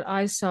video that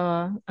I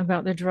saw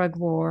about the drug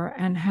war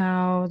and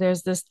how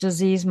there's this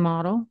disease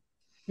model,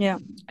 Yeah.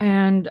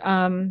 and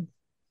and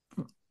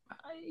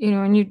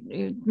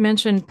you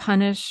mentioned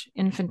punish,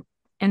 infant,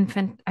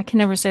 I can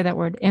never say that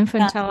word,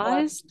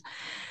 infantilized,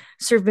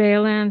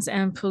 surveillance,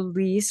 and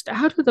policed.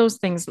 What do those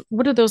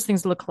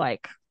things look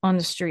like on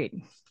the street?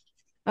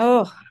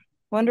 Oh,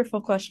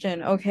 wonderful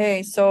question.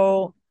 Okay,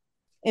 so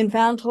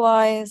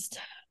infantilized,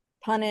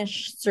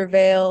 punished,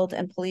 surveilled,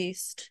 and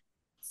policed.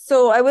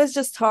 So I was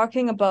just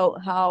talking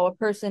about how a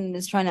person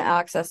is trying to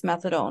access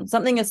methadone,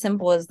 something as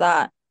simple as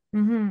that.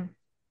 Mm-hmm.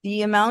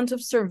 The amount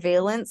of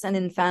surveillance and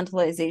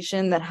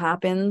infantilization that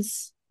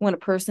happens when a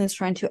person is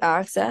trying to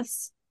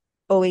access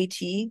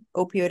OAT,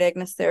 opioid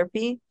agonist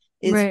therapy,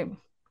 is Right.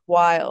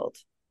 wild,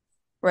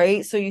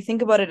 right? So you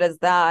think about it as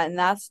that, and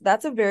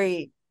that's a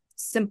very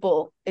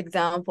simple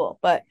example,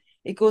 but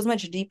it goes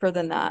much deeper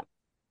than that.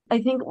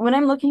 I think when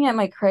I'm looking at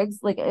my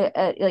like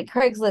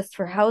Craigslist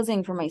for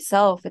housing for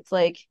myself, it's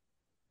like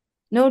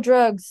no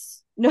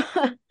drugs, no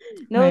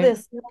no Right.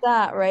 this, no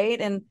that, right?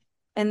 And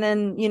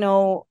then,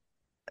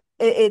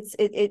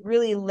 it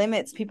really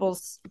limits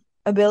people's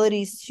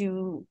abilities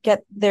to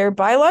get their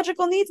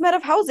biological needs met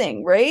of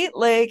housing, right?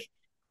 Like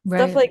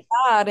stuff Right. like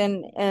that.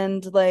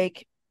 And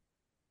like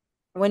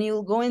when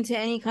you go into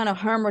any kind of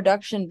harm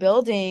reduction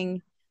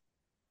building,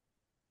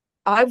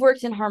 I've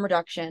worked in harm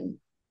reduction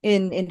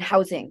in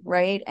housing,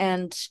 right?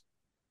 And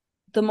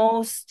the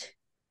most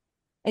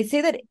I'd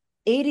say that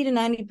 80 to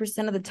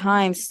 90% of the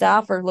time,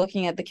 staff are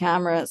looking at the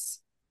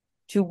cameras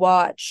to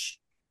watch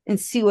and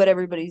see what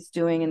everybody's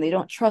doing, and they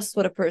don't trust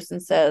what a person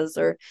says,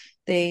 or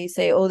they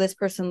say, "Oh, this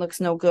person looks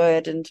no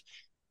good," and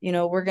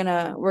we're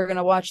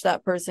gonna watch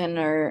that person,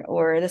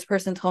 or this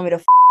person told me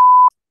to,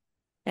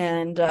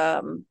 and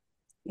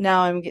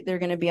now they're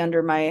gonna be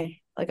under my,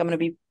 like, I'm gonna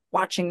be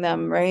watching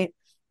them, right?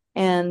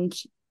 And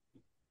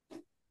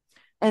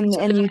and So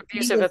and there's you an see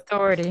abuse of this,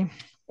 authority.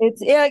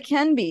 yeah, it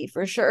can be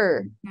for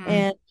sure, Mm.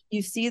 and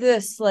you see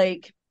this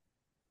like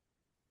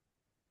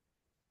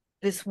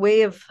this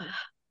way of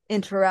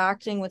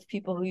interacting with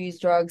people who use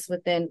drugs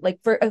within, like,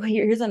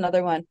 here's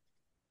another one.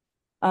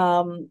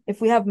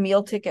 If we have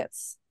meal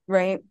tickets,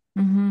 right?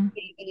 Mm-hmm.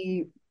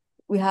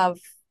 We have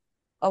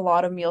a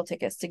lot of meal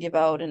tickets to give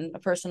out, and a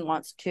person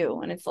wants two,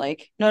 and it's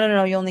like, no, no,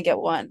 no, you only get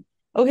one.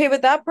 Okay,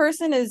 but that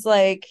person is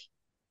like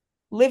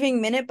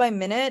living minute by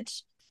minute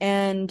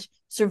and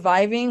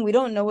surviving. We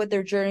don't know what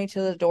their journey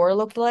to the door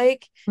looked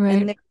like, and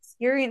Right. they're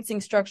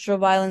experiencing structural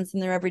violence in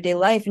their everyday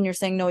life, and you're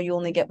saying, no, you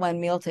only get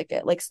one meal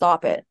ticket. Like,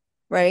 stop it,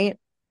 right?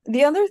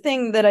 The other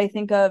thing that I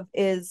think of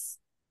is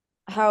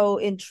how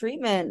in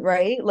treatment,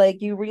 right?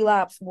 Like, you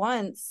relapse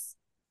once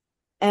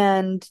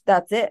and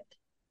that's it.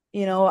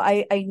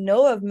 I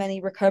know of many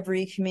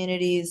recovery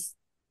communities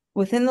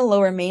within the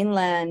lower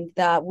mainland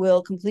that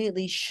will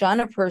completely shun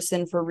a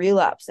person for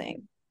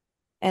relapsing.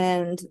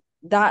 And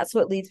that's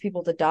what leads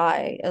people to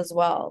die as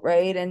well,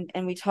 right?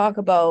 And we talk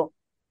about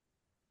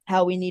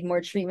how we need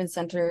more treatment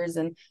centers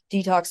and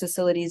detox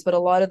facilities, but a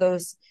lot of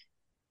those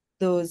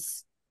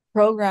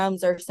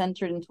programs are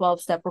centered in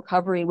 12-step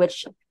recovery,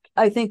 which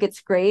I think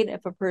it's great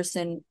if a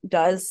person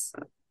does,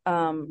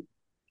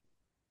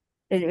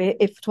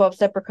 if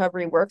 12-step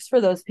recovery works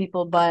for those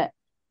people, but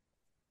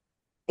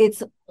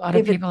it's A lot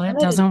of if it's people it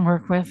good, doesn't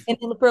work with. and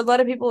for a lot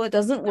of people it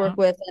doesn't work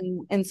No. with,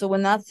 and so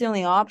when that's the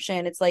only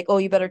option, it's like, oh,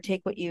 you better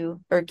take what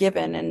you are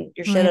given and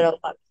you're shit Right. out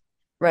of,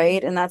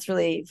 right? And that's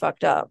really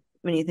fucked up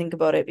when you think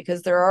about it,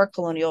 because there are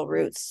colonial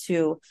roots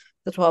to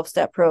the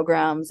 12-step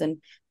programs.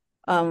 And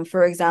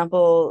for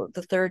example,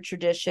 the third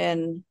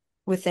tradition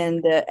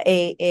within the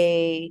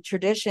AA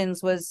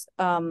traditions was,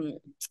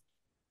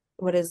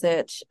 what is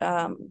it?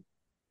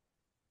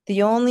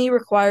 The only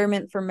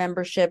requirement for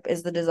membership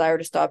is the desire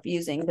to stop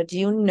using. But do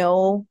you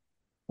know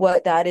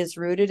what that is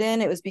rooted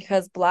in? It was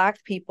because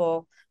Black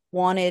people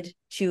wanted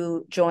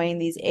to join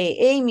these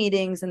AA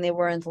meetings and they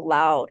weren't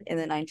allowed in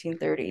the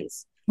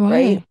 1930s,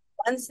 right? Why?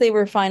 Once they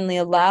were finally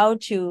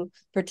allowed to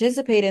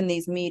participate in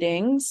these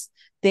meetings,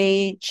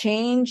 they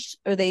changed,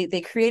 or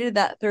they created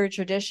that third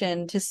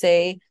tradition to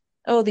say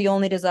oh, the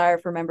only desire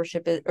for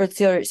membership is, or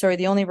sorry,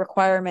 the only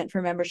requirement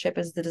for membership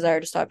is the desire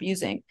to stop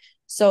using.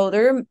 So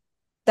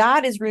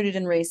that is rooted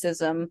in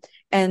racism.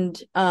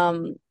 And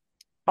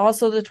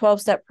also the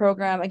 12-step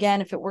program,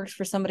 again, if it works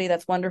for somebody,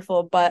 that's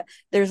wonderful, but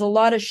there's a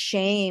lot of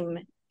shame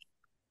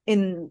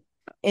in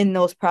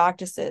those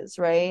practices,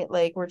 right?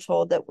 Like, we're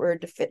told that we're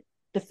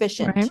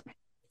deficient, Right.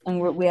 and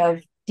we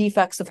have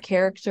defects of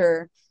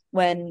character,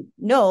 when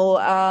no,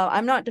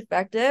 I'm not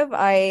defective.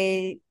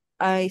 I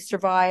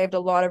survived a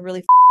lot of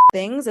really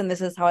things, and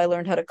this is how I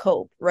learned how to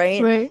cope,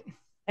 right? Right.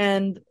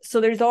 And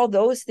so there's all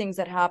those things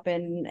that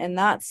happen, and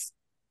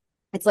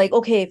it's like,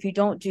 okay, if you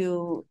don't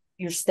do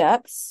your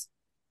steps,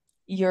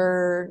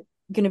 you're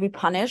going to be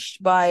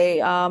punished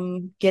by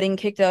getting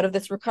kicked out of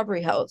this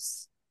recovery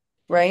house,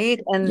 right?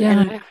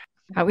 And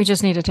We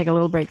just need to take a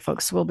little break,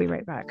 folks. We'll be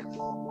right back.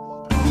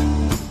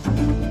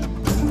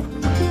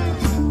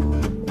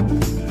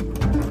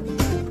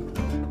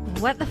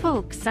 What the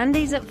Folk,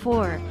 Sundays at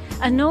 4.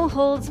 A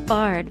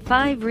no-holds-barred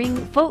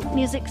 5-ring folk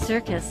music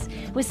circus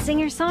with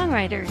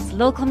singer-songwriters,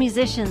 local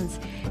musicians,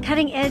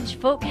 cutting-edge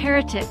folk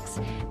heretics.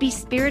 Be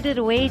spirited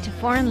away to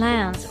foreign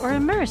lands or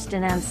immersed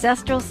in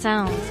ancestral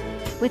sounds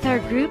with our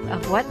group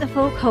of What the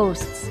Folk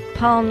hosts,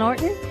 Paul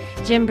Norton,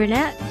 Jim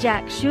Burnett,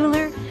 Jack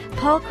Schuler,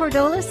 Paul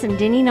Cordolis, and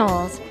Dinny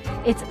Knowles.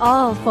 It's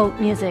all folk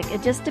music.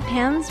 It just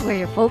depends where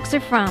your folks are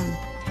from.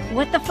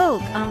 What the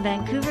Folk on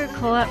Vancouver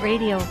Co-op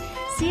Radio,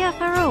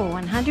 CFRO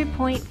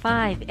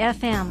 100.5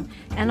 FM,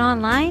 and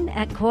online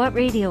at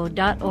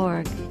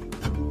coopradio.org.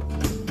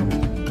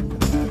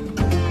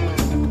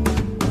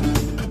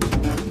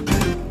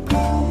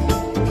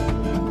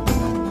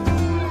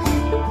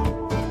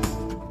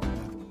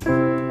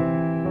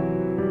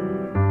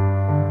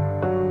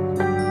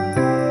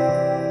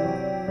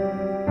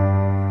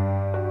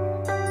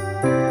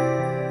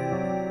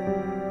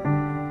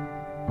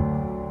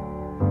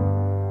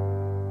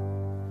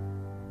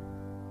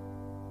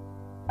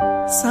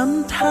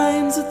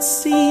 Sometimes it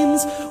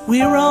seems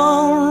we're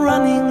all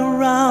running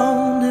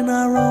around in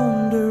our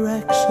own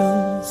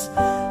directions.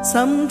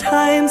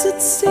 Sometimes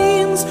it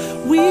seems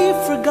we've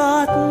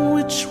forgotten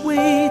which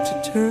way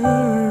to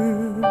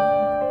turn.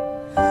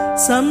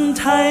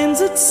 Sometimes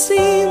it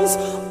seems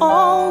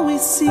all we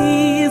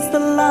see is the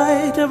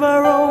light of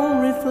our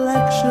own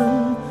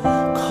reflection,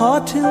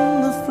 caught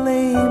in the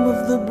flame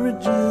of the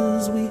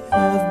bridges we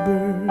have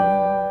burned.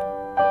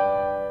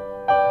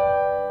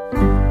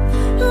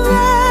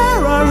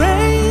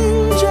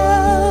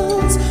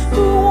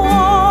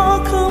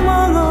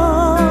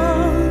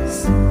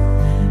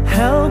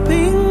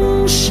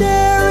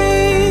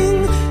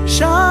 Sharing,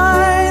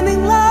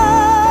 shining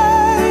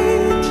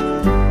light,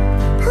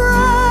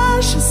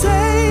 precious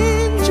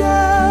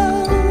angels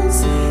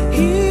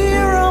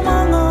here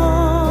among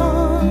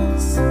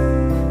us,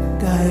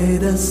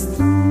 guide us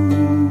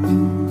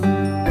through.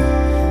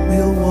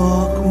 We'll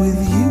walk with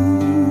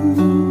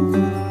you,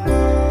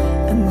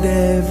 and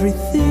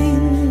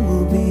everything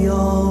will be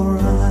alright.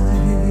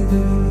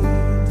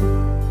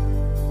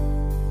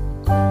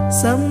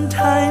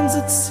 Sometimes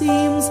it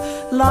seems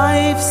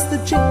life's the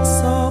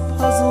jigsaw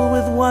puzzle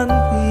with one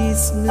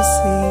piece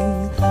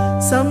missing.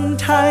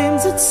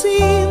 Sometimes it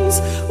seems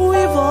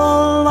we've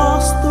all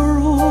lost the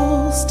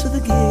rules to the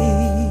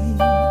game,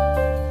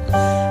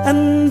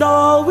 and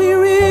all we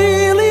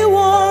really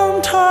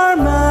want are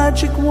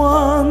magic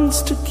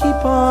wands to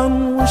keep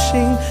on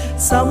wishing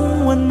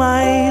someone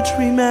might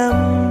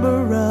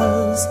remember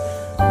us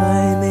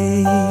by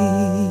name.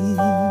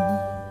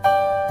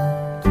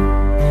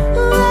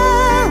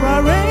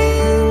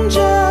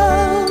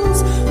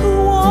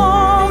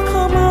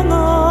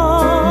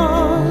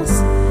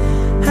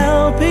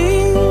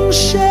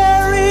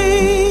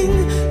 Sharing,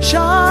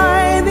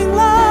 shining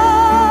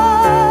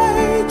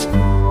light,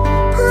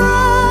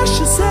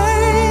 precious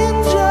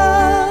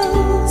angels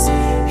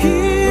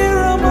here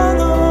among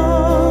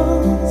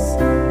us,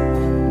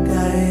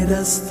 guide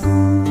us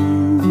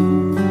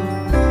through.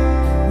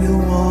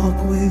 We'll walk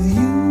with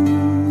you,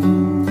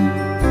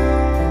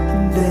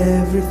 and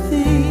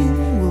everything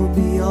will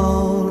be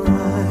alright.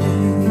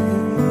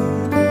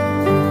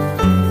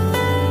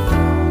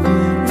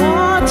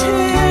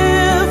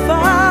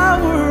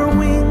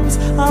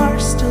 Are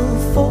still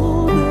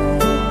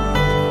folded?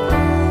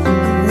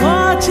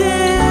 What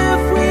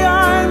if we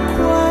aren't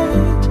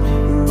quite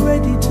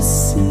ready to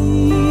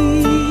see?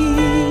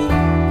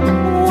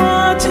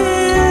 What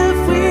if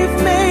we've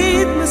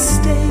made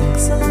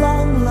mistakes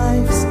along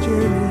life's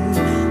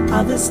journey?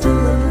 Are there still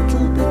a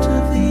little bit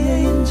of the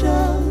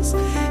angels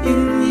in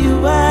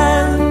you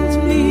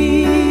and me?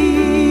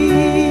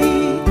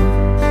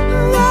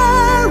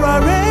 There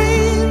are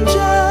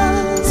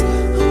angels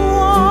who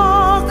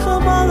walk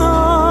among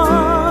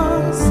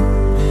us,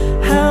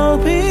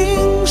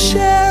 helping,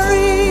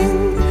 sharing,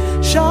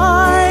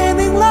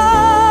 shining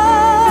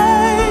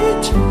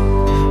light,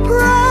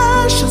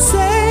 precious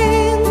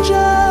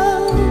angels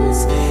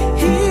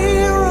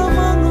here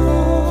among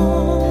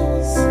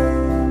us,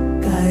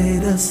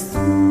 guide us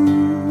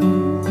through.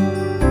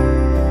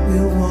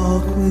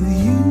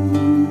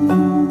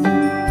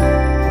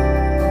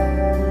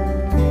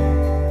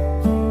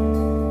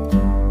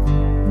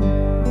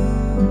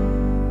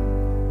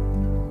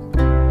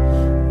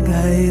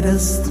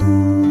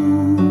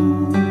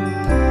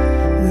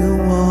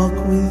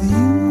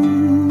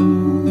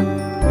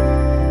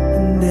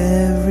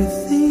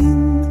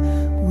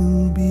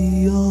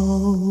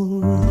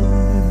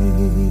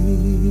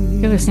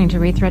 listening to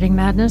Rethreading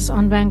Madness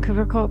on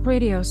Vancouver Co-op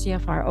Radio,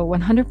 CFRO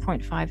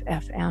 100.5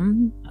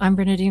 FM. I'm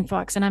Bernadine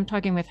Fox, and I'm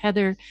talking with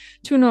Heather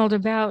Tunold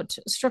about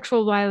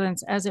structural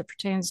violence as it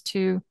pertains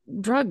to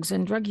drugs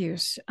and drug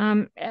use.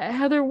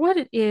 Heather,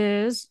 what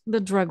is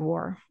the drug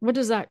war? What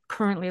does that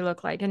currently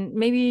look like? And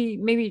maybe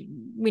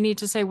we need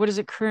to say, what does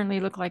it currently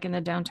look like in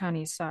the downtown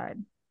east side?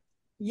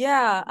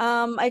 Yeah,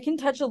 I can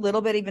touch a little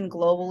bit even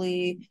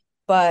globally,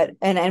 but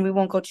and we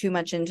won't go too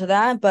much into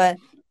that, but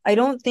I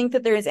don't think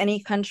that there is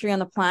any country on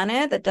the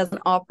planet that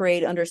doesn't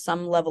operate under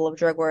some level of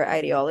drug war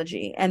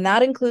ideology, and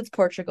that includes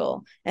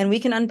Portugal. And we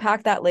can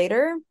unpack that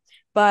later.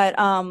 But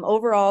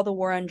overall, the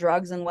war on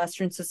drugs in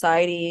Western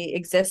society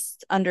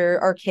exists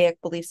under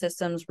archaic belief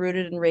systems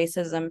rooted in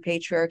racism,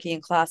 patriarchy,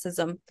 and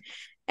classism.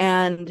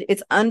 And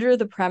it's under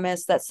the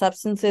premise that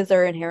substances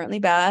are inherently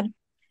bad.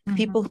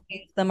 People who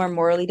use them are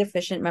morally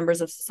deficient members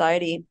of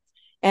society.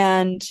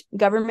 And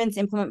governments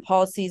implement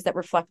policies that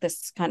reflect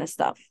this kind of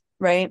stuff,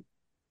 right?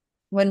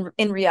 When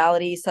in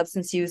reality,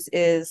 substance use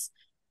is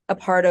a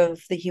part of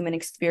the human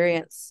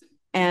experience.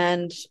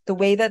 And the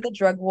way that the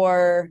drug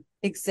war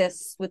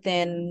exists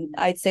within,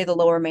 I'd say, the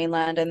lower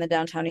mainland and the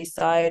downtown east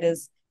side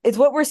is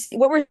what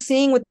we're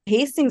seeing with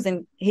Hastings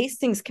and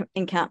Hastings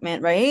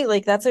encampment, right?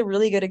 Like that's a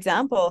really good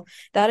example.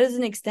 That is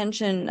an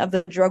extension of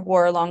the drug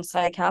war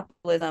alongside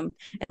capitalism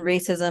and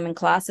racism and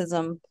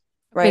classism,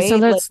 right?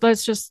 Okay, so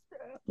let's just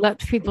let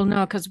people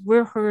know, because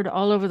we're heard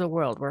all over the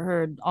world. We're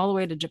heard all the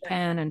way to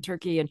Japan and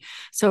Turkey. And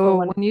so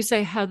when you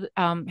say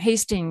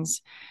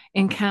Hastings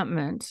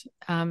encampment,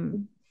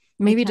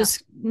 maybe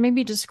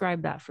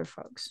describe that for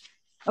folks.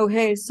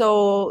 Okay,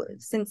 so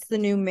since the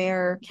new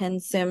mayor, Ken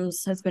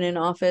Sims, has been in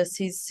office,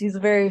 he's a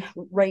very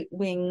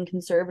right-wing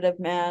conservative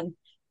man.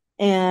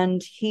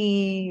 And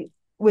he,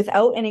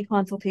 without any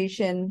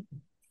consultation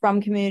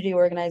from community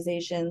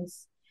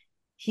organizations,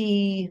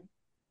 he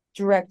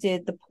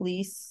directed the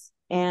police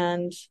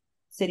and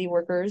city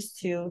workers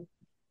to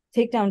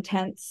take down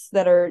tents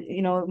that are,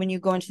 when you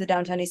go into the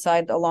downtown east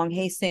side along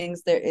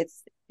Hastings, it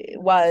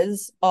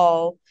was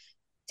all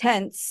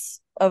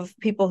tents of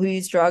people who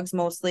use drugs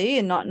mostly,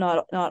 and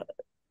not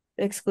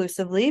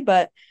exclusively,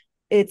 but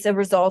it's a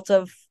result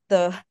of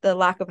the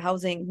lack of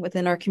housing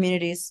within our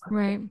communities.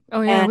 Right.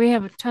 Oh yeah, we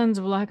have tons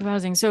of lack of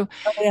housing. So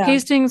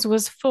Hastings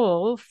was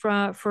full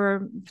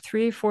for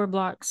 3-4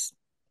 blocks.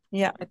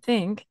 Yeah, I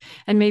think,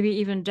 and maybe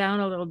even down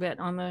a little bit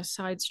on the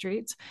side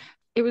streets.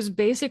 It was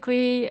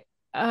basically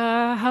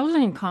a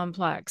housing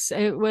complex.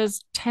 It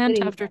was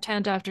tent after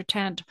tent after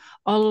tent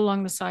all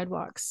along the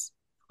sidewalks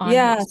on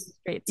the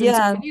streets. And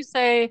so when you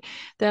say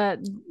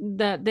that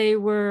they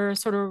were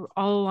sort of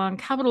all along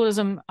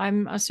capitalism,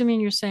 I'm assuming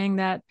you're saying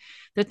that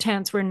the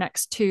tents were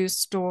next to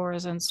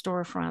stores and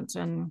storefronts.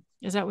 And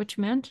is that what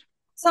you meant?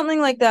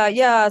 Something like that,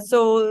 yeah.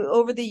 So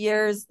over the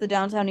years, the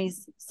downtown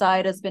east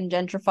side has been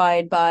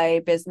gentrified by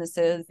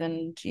businesses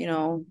and,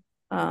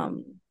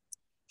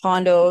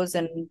 condos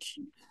and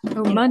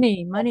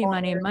money,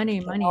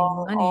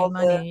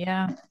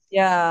 yeah.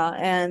 Yeah.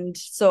 And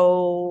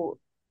so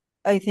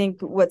I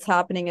think what's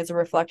happening is a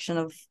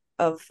reflection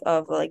of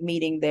like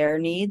meeting their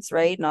needs,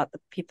 right? Not the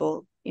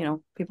people,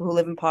 people who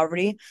live in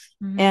poverty.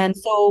 And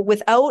so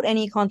without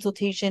any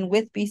consultation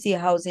with BC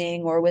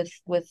Housing or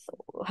with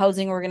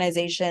housing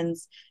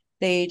organizations,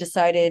 they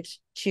decided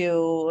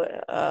to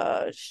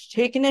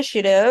take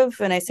initiative,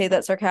 and I say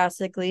that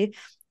sarcastically,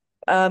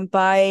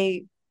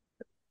 by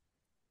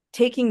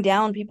taking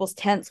down people's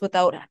tents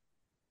without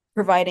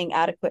providing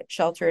adequate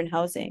shelter and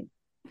housing.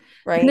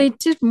 Right. And they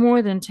did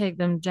more than take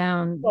them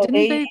down. Well,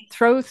 Didn't they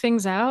throw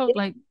things out?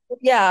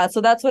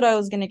 So that's what I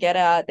was going to get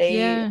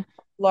at.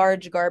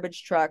 Large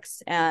garbage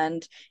trucks,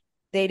 and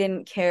they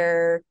didn't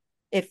care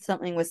if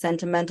something was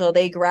sentimental.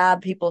 They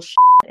grabbed people's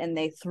shit and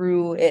they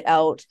threw it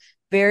out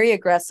very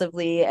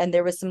aggressively. And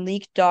there was some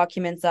leaked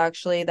documents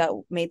actually that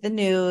made the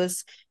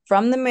news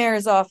from the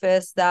mayor's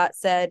office that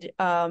said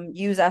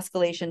use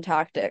escalation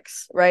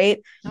tactics, right?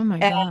 Oh my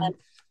God.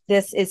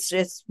 This is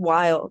just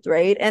wild,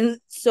 right? And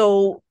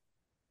so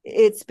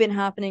it's been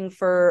happening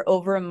for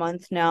over a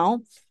month now.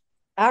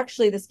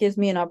 Actually, this gives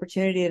me an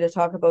opportunity to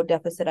talk about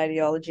deficit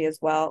ideology as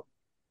well.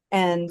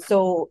 And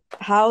so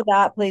how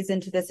that plays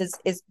into this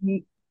is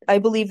I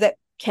believe that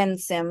Ken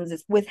Sims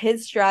is, with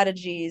his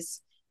strategies,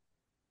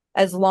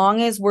 as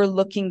long as we're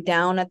looking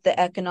down at the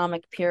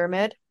economic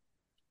pyramid,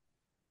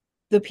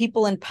 the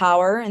people in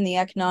power and the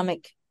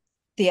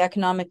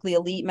economically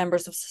elite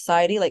members of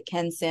society, like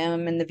Ken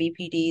Sim and the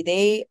VPD,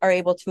 they are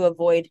able to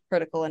avoid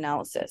critical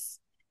analysis,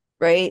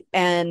 right?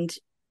 And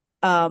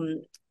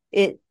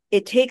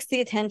it takes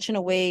the attention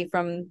away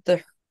from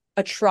the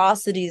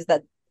atrocities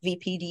that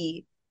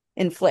VPD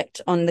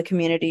inflict on the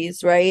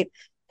communities, right?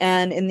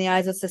 And in the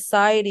eyes of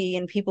society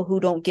and people who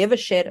don't give a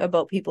shit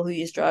about people who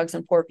use drugs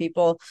and poor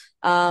people,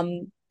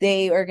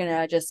 they are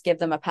gonna just give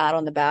them a pat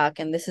on the back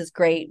and this is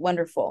great,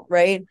 wonderful,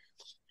 right?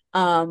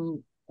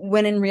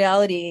 When in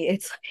reality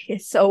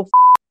it's so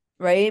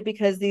right,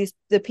 because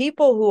the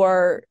people who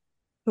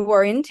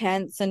are in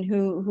tents and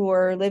who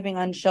are living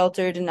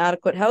unsheltered and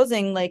inadequate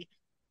housing, like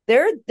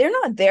they're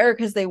not there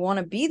because they want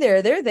to be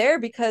there. They're there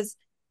because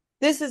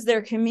this is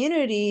their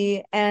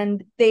community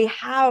and they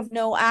have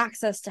no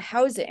access to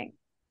housing,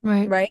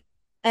 Right. right?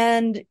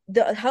 And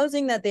the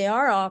housing that they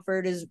are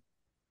offered is,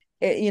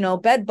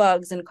 bed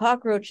bugs and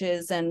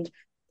cockroaches and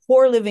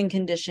poor living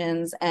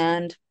conditions,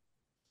 and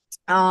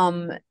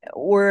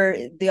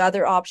where the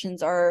other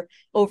options are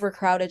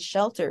overcrowded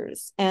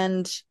shelters,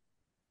 and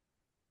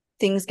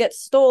things get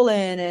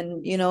stolen,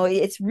 and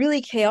it's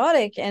really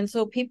chaotic, and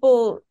so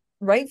people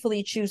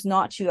rightfully choose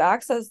not to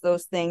access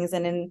those things.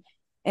 And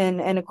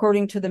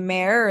according to the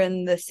mayor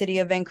and the city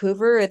of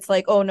Vancouver, it's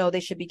like, oh no,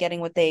 they should be getting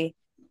what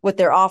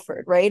they're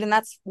offered, right? And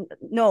that's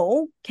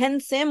no,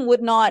 Ken Sim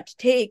would not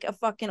take a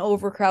fucking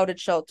overcrowded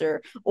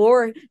shelter,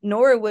 or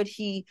nor would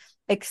he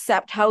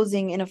accept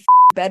housing in a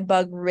bed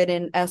bug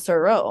ridden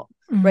SRO,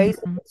 right?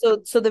 Mm-hmm.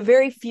 So the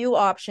very few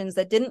options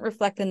that didn't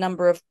reflect the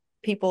number of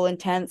people in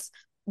tents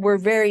were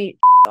very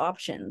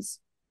options,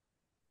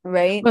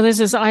 right? Well, there's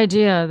this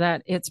idea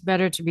that it's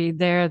better to be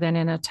there than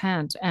in a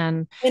tent,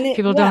 and And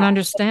people don't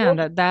understand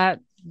that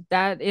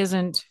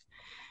isn't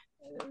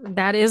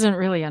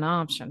really an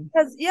option.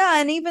 because yeah,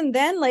 and even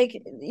then,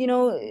 like,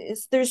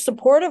 there's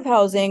supportive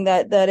housing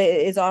that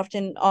is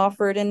often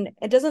offered, and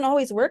it doesn't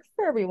always work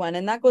for everyone,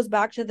 and that goes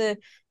back to the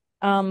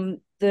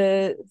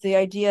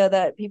idea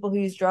that people who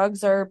use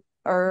drugs are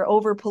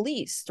over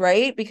policed,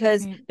 right?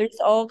 Because Right. there's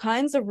all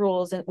kinds of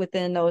rules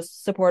within those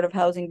supportive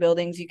housing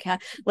buildings. You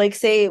can't, like,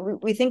 say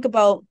we think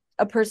about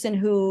a person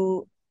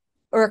who,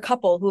 or a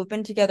couple who have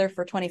been together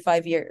for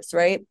 25 years,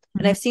 right?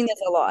 And Mhm. I've seen this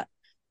a lot.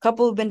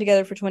 Couple who've been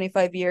together for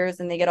 25 years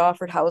and they get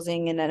offered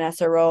housing in an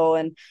SRO,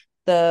 and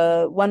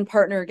the one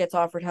partner gets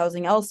offered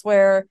housing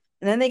elsewhere,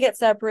 and then they get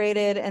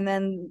separated, and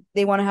then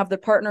they want to have the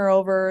partner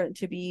over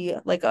to be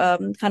like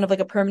kind of like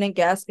a permanent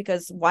guest,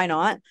 because why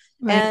not?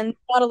 Right. And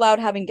not allowed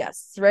having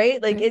guests, right?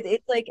 Like Right.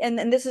 it's like,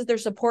 and this is their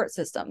support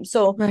system.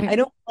 So I Right.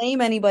 don't blame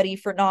anybody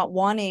for not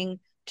wanting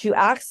to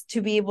ask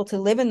to be able to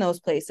live in those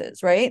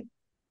places, right?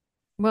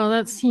 Well,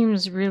 that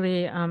seems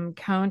really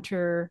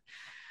counterproductive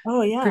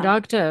Oh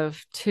yeah.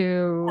 to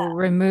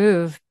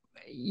remove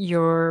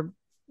your,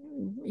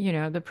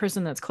 the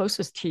person that's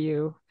closest to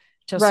you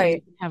just so you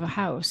Right. can have a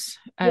house.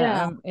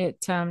 Yeah. Yeah,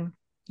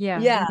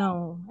 Yeah.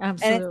 no, And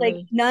it's like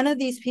absolutely. none of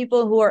these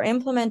people who are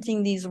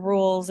implementing these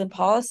rules and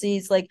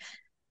policies, like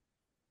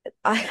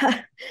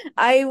I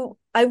I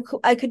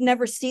I could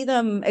never see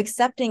them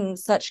accepting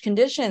such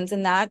conditions.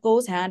 And that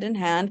goes hand in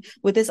hand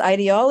with this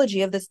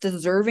ideology of this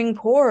deserving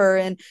poor,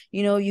 and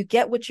you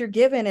get what you're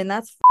given, and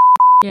that's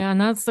Yeah,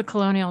 and that's the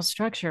colonial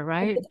structure,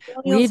 right? the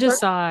colonial We structure.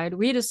 decide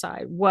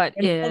what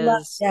And I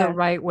love, is the yeah.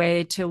 right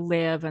way to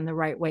live and the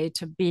right way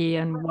to be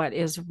and what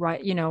is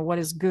right, what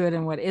is good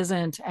and what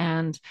isn't.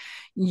 And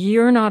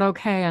you're not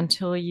okay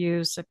until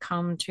you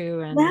succumb to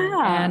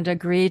Yeah. and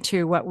agree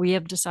to what we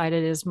have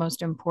decided is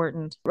most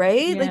important.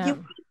 Right? Like you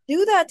Yeah. couldn't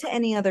do that to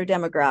any other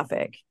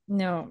demographic,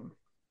 No.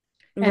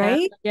 And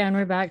right? again,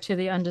 we're back to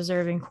the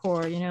undeserving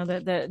core,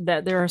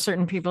 that there are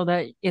certain people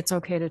that it's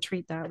okay to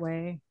treat that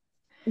way.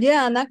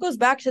 Yeah, and that goes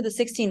back to the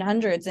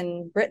 1600s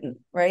in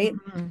Britain, right?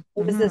 Mhm.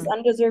 It was this Mhm.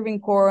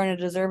 undeserving poor and a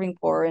deserving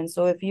poor. And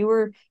so if you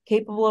were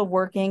capable of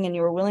working and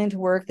you were willing to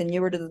work, then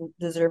you were the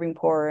deserving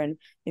poor. And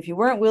if you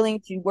weren't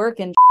willing to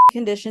work in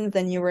conditions,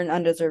 then you were an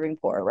undeserving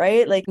poor,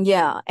 right? Like,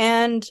 yeah.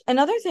 And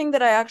another thing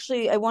that I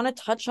want to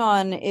touch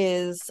on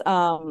is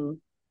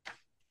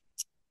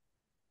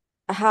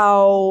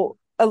how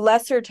a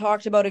lesser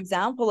talked about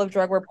example of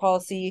drug war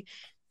policy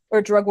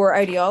or drug war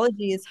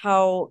ideology is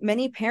how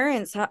many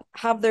parents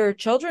have their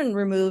children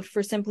removed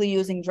for simply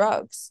using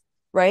drugs,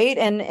 right?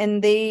 And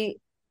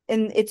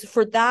it's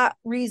for that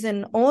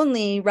reason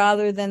only,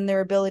 rather than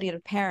their ability to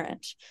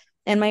parent.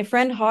 And my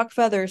friend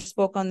Hawkfeather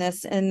spoke on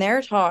this in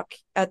their talk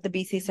at the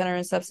BC Center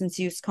on Substance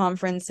Use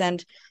conference,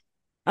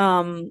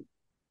 um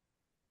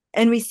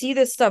and we see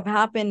this stuff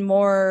happen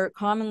more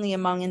commonly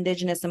among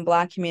Indigenous and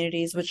Black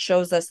communities, which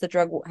shows us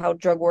how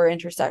drug war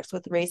intersects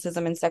with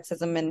racism and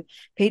sexism and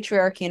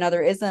patriarchy and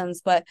other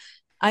isms. But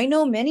I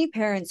know many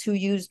parents who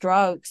use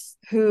drugs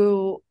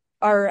who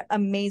are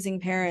amazing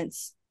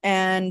parents,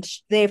 and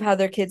they've had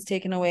their kids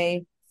taken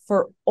away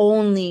for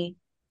only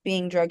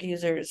being drug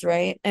users,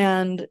 right?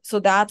 And so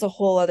that's a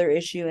whole other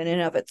issue in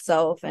and of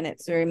itself, and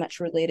it's very much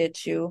related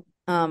to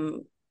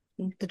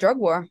the drug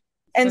war.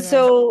 And Okay.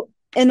 so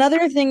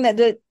another thing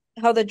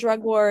how the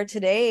drug war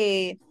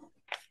today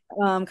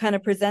kind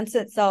of presents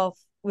itself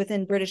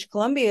within British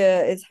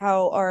Columbia is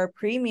how our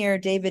premier,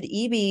 David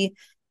Eby,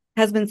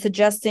 has been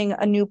suggesting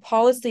a new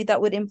policy that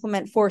would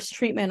implement forced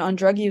treatment on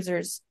drug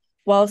users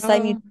while Oh,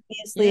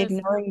 simultaneously yes.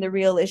 ignoring the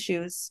real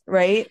issues,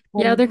 right?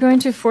 Yeah, they're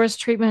going to force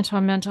treatment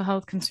on mental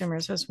health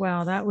consumers as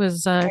well. That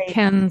was Right.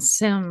 Ken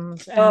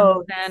Sims, and Oh,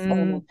 oh my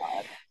then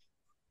God.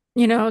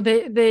 he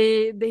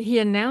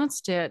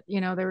announced it. They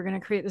were going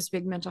to create this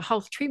big mental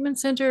health treatment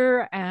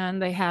center,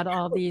 and they had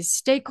all these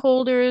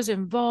stakeholders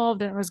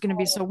involved, and it was going to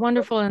be so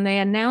wonderful. And they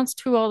announced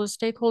who all the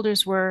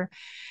stakeholders were,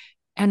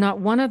 and not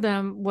one of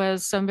them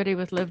was somebody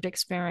with lived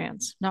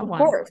experience. Not Of one.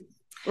 course.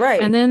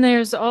 Right. And then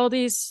there's all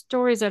these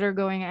stories that are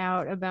going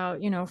out about,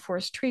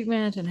 forced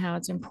treatment and how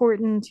it's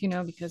important,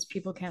 because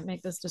people can't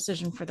make this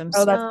decision for Oh,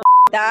 themselves.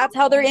 that's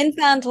how they're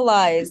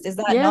infantilized. Is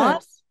that not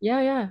Yes.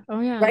 Yeah, yeah.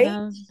 Oh, yeah.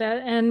 right?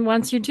 And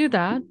once you do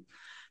that,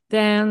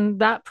 then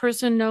that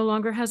person no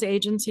longer has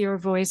agency or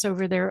voice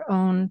over their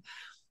own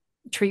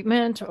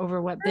treatment,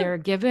 over what they're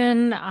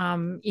given.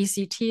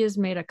 ECT has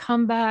made a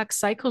comeback.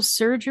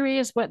 Psychosurgery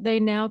is what they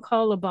now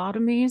call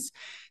lobotomies,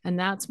 and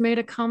that's made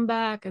a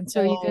comeback. And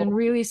so you can Oh,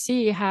 really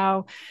see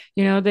how,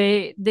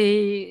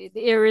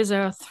 there is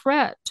a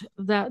threat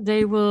that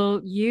they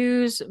will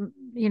use,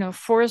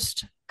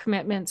 forced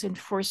commitments and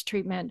forced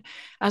treatment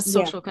as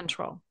yeah. social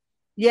control.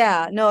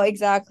 Yeah, no,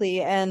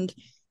 exactly. And,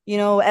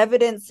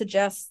 evidence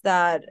suggests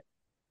that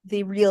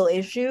the real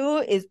issue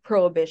is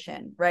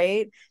prohibition,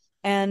 right?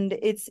 And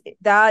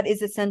that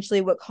is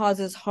essentially what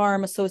causes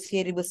harm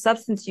associated with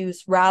substance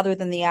use rather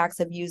than the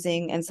acts of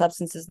using and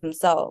substances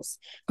themselves.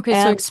 Okay, so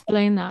And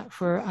explain that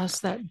for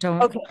us that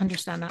don't okay,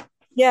 understand that.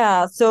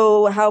 yeah,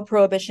 so how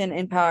prohibition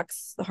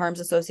impacts the harms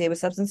associated with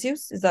substance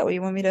use? Is that what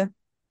you want me to?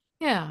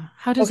 Yeah,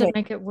 how does Okay. it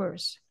make it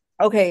worse?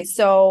 Okay,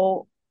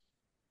 so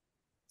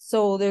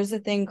there's a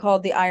thing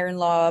called the iron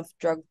law of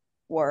drug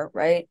war,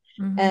 right?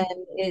 Mm-hmm.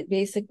 And it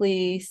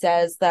basically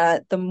says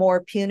that the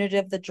more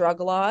punitive the drug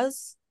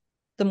laws,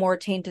 the more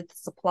tainted the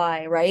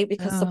supply, right?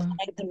 Because supply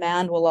and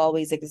demand will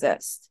always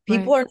exist.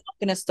 People Right. are not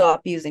going to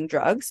stop using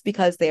drugs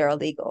because they are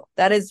illegal.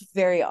 That is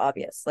very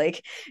obvious.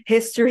 Like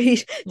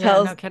history Yeah,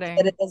 tells no that it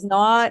kidding. does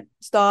not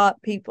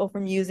stop people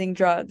from using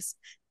drugs.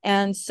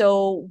 And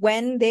so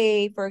when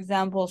they, for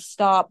example,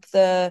 stop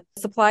the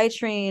supply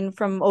train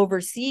from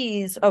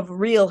overseas of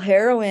real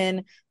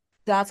heroin,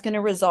 that's going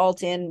to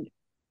result in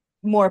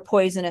more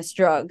poisonous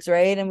drugs,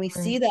 right? And we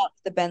see Right. that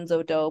with the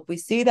benzo dope. We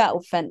see that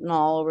with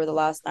fentanyl over the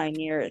last 9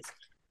 years,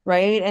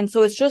 right? And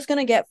so it's just going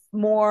to get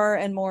more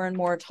and more and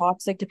more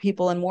toxic to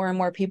people, and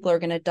more people are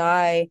going to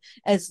die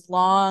as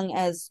long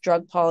as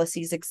drug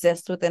policies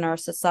exist within our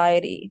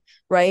society,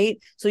 right?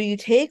 So you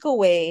take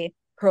away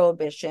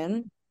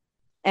prohibition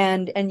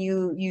and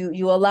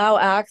you allow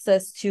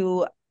access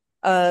to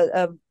a,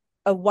 a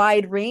a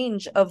wide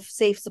range of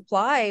safe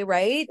supply,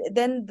 right?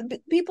 Then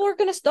people are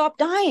going to stop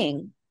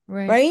dying,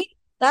 Right. right?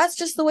 That's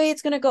just the way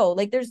it's going to go.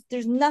 Like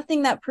there's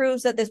nothing that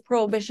proves that this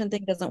prohibition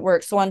thing doesn't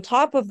work. So on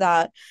top of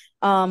that,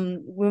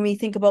 when we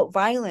think about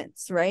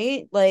violence,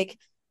 right? Like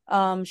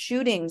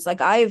shootings,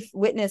 like I've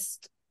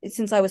witnessed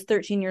since I was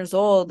 13 years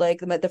old, like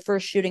the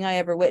first shooting I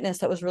ever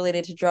witnessed that was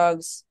related to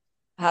drugs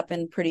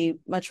happened pretty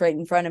much right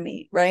in front of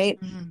me, right?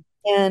 Mhm.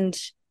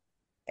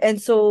 And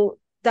so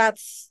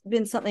that's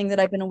been something that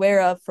I've been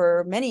aware of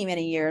for many,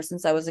 many years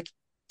since I was a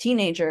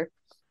teenager.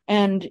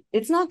 And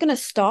it's not going to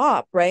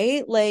stop,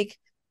 right? Like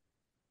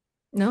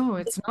No,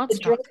 it's not the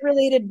drug stopping.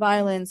 related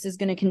violence is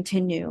going to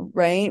continue,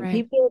 right? Right.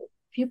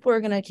 People are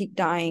going to keep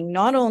dying,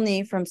 not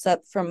only from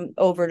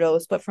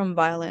overdose, but from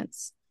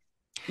violence.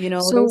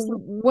 So There's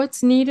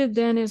what's needed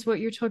then is what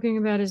you're talking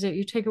about is that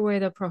you take away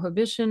the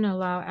prohibition,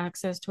 allow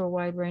access to a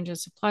wide range of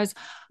supplies,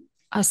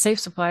 safe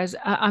supplies.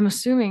 I'm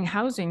assuming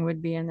housing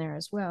would be in there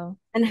as well.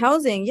 and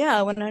housing,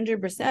 yeah,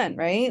 100%,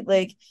 right?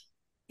 Like,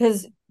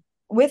 because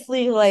with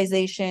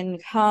legalization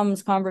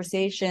comes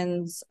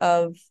conversations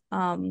of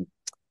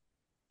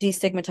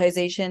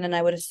destigmatization, and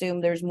I would assume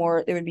there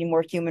would be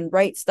more human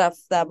rights stuff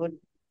that would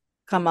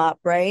come up,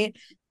 right?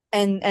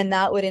 And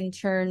that would in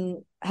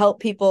turn help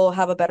people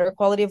have a better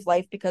quality of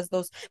life because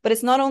but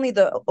it's not only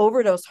the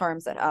overdose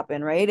harms that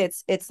happen, right?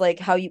 It's like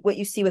what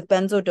you see with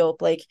benzo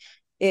dope, like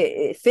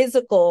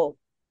physical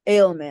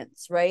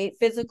ailments, right?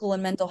 Physical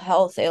and mental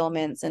health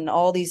ailments and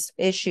all these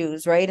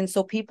issues, right? And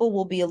so people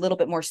will be a little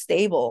bit more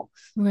stable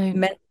Right.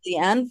 mentally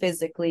and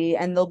physically,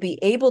 and they'll be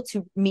able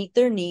to meet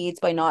their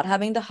needs by not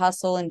having to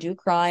hustle and do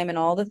crime and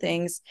all the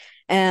things.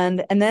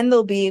 And then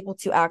they'll be able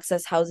to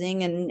access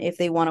housing, and if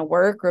they want to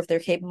work or if they're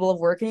capable of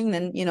working,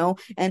 then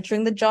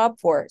entering the job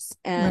force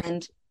Right.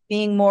 and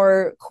being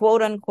more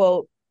quote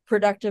unquote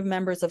productive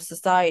members of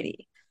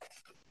society.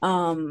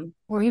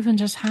 Or even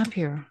just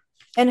happier.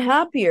 And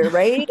happier,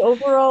 right?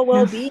 Overall Yeah.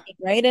 well-being,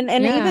 right? And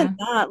even Yeah.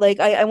 that,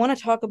 like I want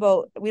to talk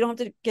about, we don't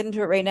have to get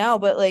into it right now,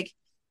 but like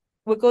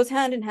what goes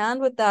hand in hand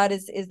with that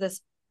is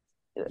this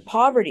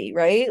poverty,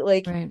 right?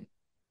 Like, Right.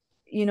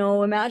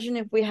 imagine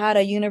if we had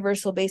a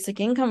universal basic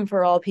income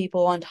for all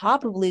people on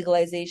top of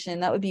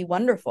legalization. That would be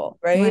wonderful,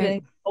 right? Right.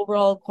 And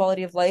overall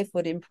quality of life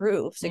would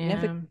improve Yeah.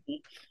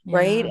 significantly, Yeah,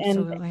 right?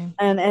 absolutely.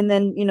 And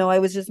then, I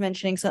was just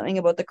mentioning something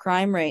about the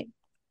crime rate.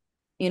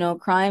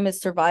 Crime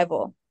is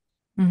survival.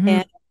 Mm-hmm.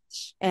 And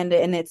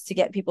and it's to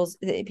get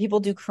people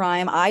do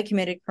crime. I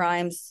committed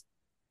crimes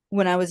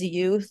when I was a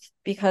youth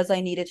because I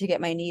needed to get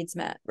my needs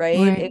met, right?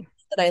 Right.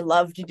 It's that I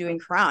loved doing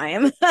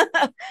crime.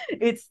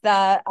 It's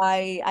that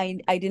I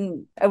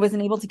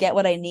wasn't able to get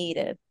what I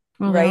needed,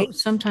 Well, right? no,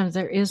 sometimes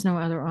there is no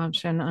other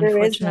option,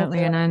 There is no unfortunately.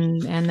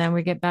 And then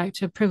we get back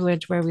to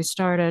privilege where we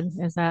started,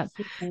 is that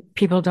other.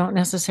 people don't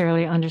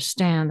necessarily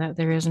understand that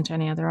there isn't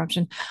any other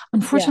option. Yeah.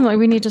 Unfortunately,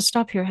 we need to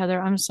stop here, Heather.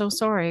 I'm so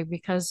sorry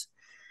because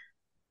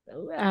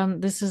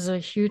this is a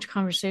huge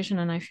conversation,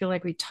 and I feel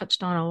like we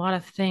touched on a lot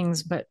of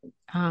things, but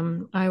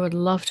I would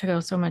love to go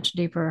so much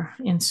deeper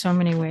in so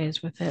many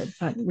ways with it,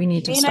 but we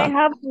need to I stop.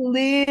 have a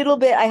little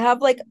bit. I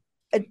have like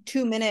a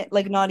 2 minute,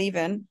 like not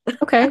even.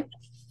 Okay,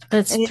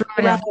 let's And throw I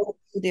it don't out. know what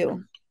to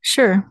do.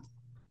 Sure.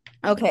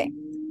 Okay.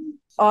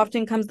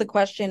 Often comes the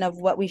question of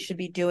what we should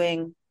be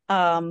doing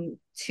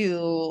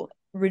to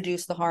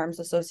reduce the harms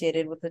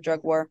associated with the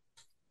drug war,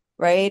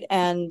 right?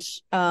 And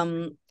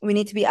we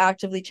need to be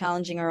actively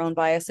challenging our own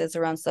biases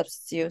around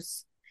substance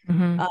use.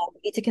 Mm-hmm.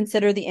 We need to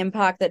consider the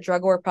impact that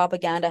drug war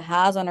propaganda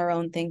has on our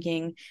own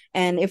thinking.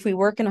 And if we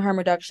work in harm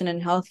reduction in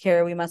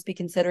healthcare, we must be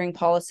considering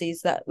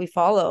policies that we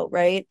follow,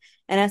 right?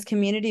 And as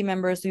community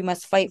members, we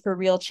must fight for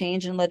real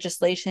change in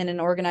legislation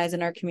and organize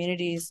in our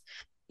communities.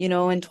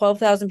 And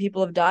 12,000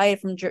 people have died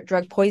from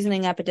drug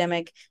poisoning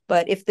epidemic.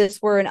 But if this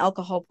were an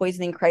alcohol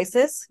poisoning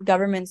crisis,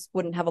 governments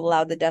wouldn't have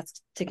allowed the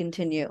deaths to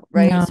continue,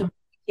 right? No. So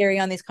carry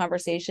on these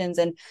conversations.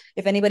 And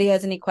if anybody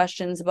has any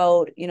questions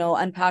about,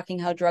 unpacking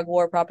how drug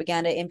war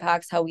propaganda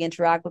impacts how we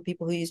interact with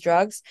people who use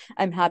drugs,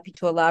 I'm happy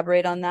to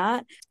elaborate on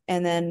that.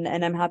 And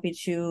I'm happy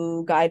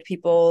to guide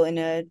people in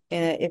a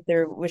if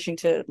they're wishing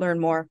to learn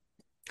more.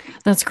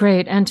 That's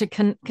great. And to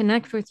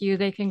connect with you,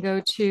 they can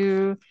go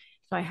to,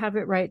 if I have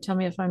it right, tell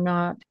me if I'm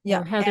not.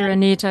 Yeah. Heather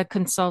Anita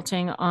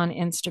Consulting on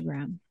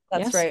Instagram.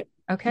 That's yes? right.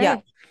 Okay. Yeah.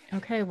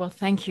 Okay. Well,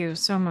 thank you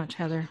so much,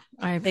 Heather.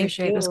 I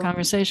appreciate this you.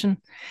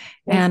 conversation.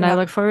 Thanks and for I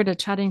having look forward to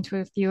chatting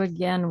with you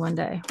again one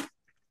day.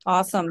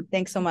 Awesome.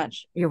 Thanks so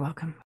much. You're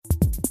welcome.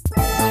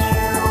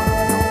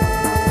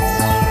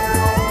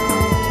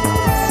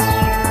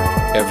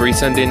 Every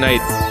Sunday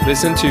night,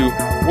 listen to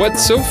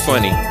What's So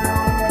Funny?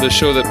 The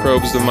show that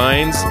probes the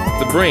minds,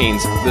 the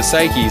brains, the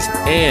psyches,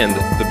 and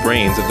the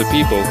brains of the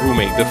people who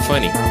make the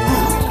funny.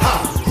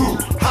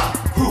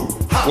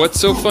 What's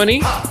So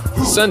Funny?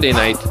 Sunday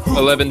night,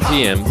 11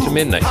 p.m. to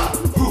midnight.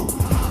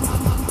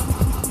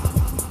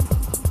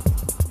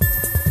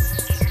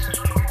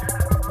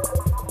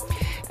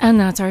 And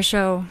that's our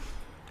show.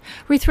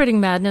 Rethreading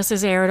Madness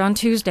is aired on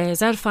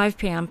Tuesdays at 5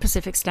 p.m.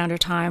 Pacific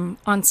Standard Time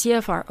on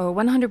CFRO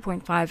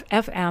 100.5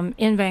 FM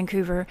in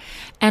Vancouver,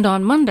 and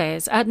on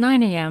Mondays at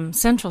 9 a.m.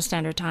 Central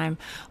Standard Time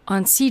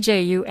on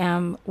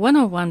CJUM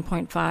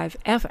 101.5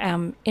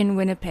 FM in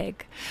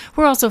Winnipeg.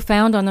 We're also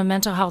found on the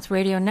Mental Health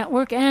Radio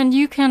Network, and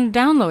you can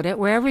download it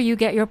wherever you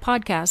get your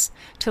podcasts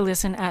to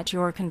listen at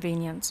your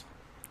convenience.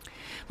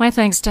 My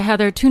thanks to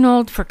Heather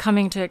Tunold for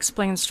coming to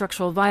explain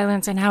structural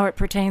violence and how it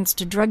pertains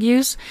to drug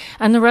use,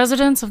 and the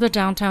residents of the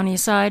downtown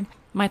east side.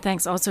 My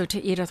thanks also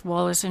to Edith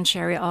Wallace and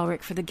Sherry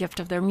Ulrich for the gift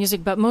of their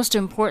music, but most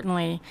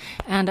importantly,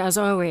 and as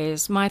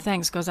always, my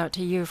thanks goes out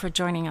to you for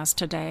joining us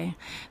today.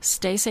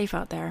 Stay safe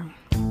out there.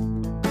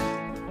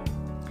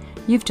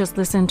 You've just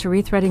listened to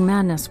Rethreading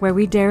Madness, where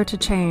we dare to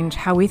change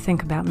how we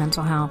think about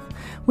mental health.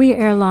 We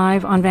air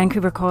live on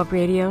Vancouver Co-op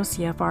Radio,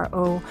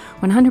 CFRO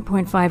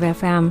 100.5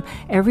 FM,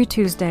 every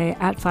Tuesday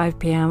at 5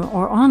 p.m.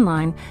 or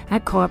online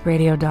at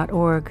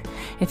coopradio.org.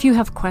 If you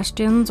have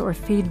questions or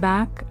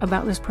feedback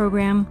about this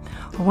program,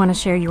 or want to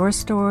share your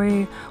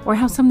story, or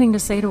have something to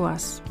say to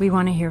us, we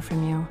want to hear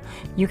from you.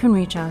 You can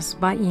reach us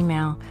by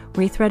email,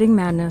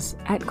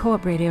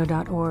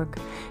 rethreadingmadness@coopradio.org.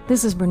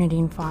 This is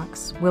Bernadine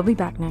Fox. We'll be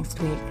back next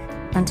week.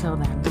 Until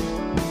then.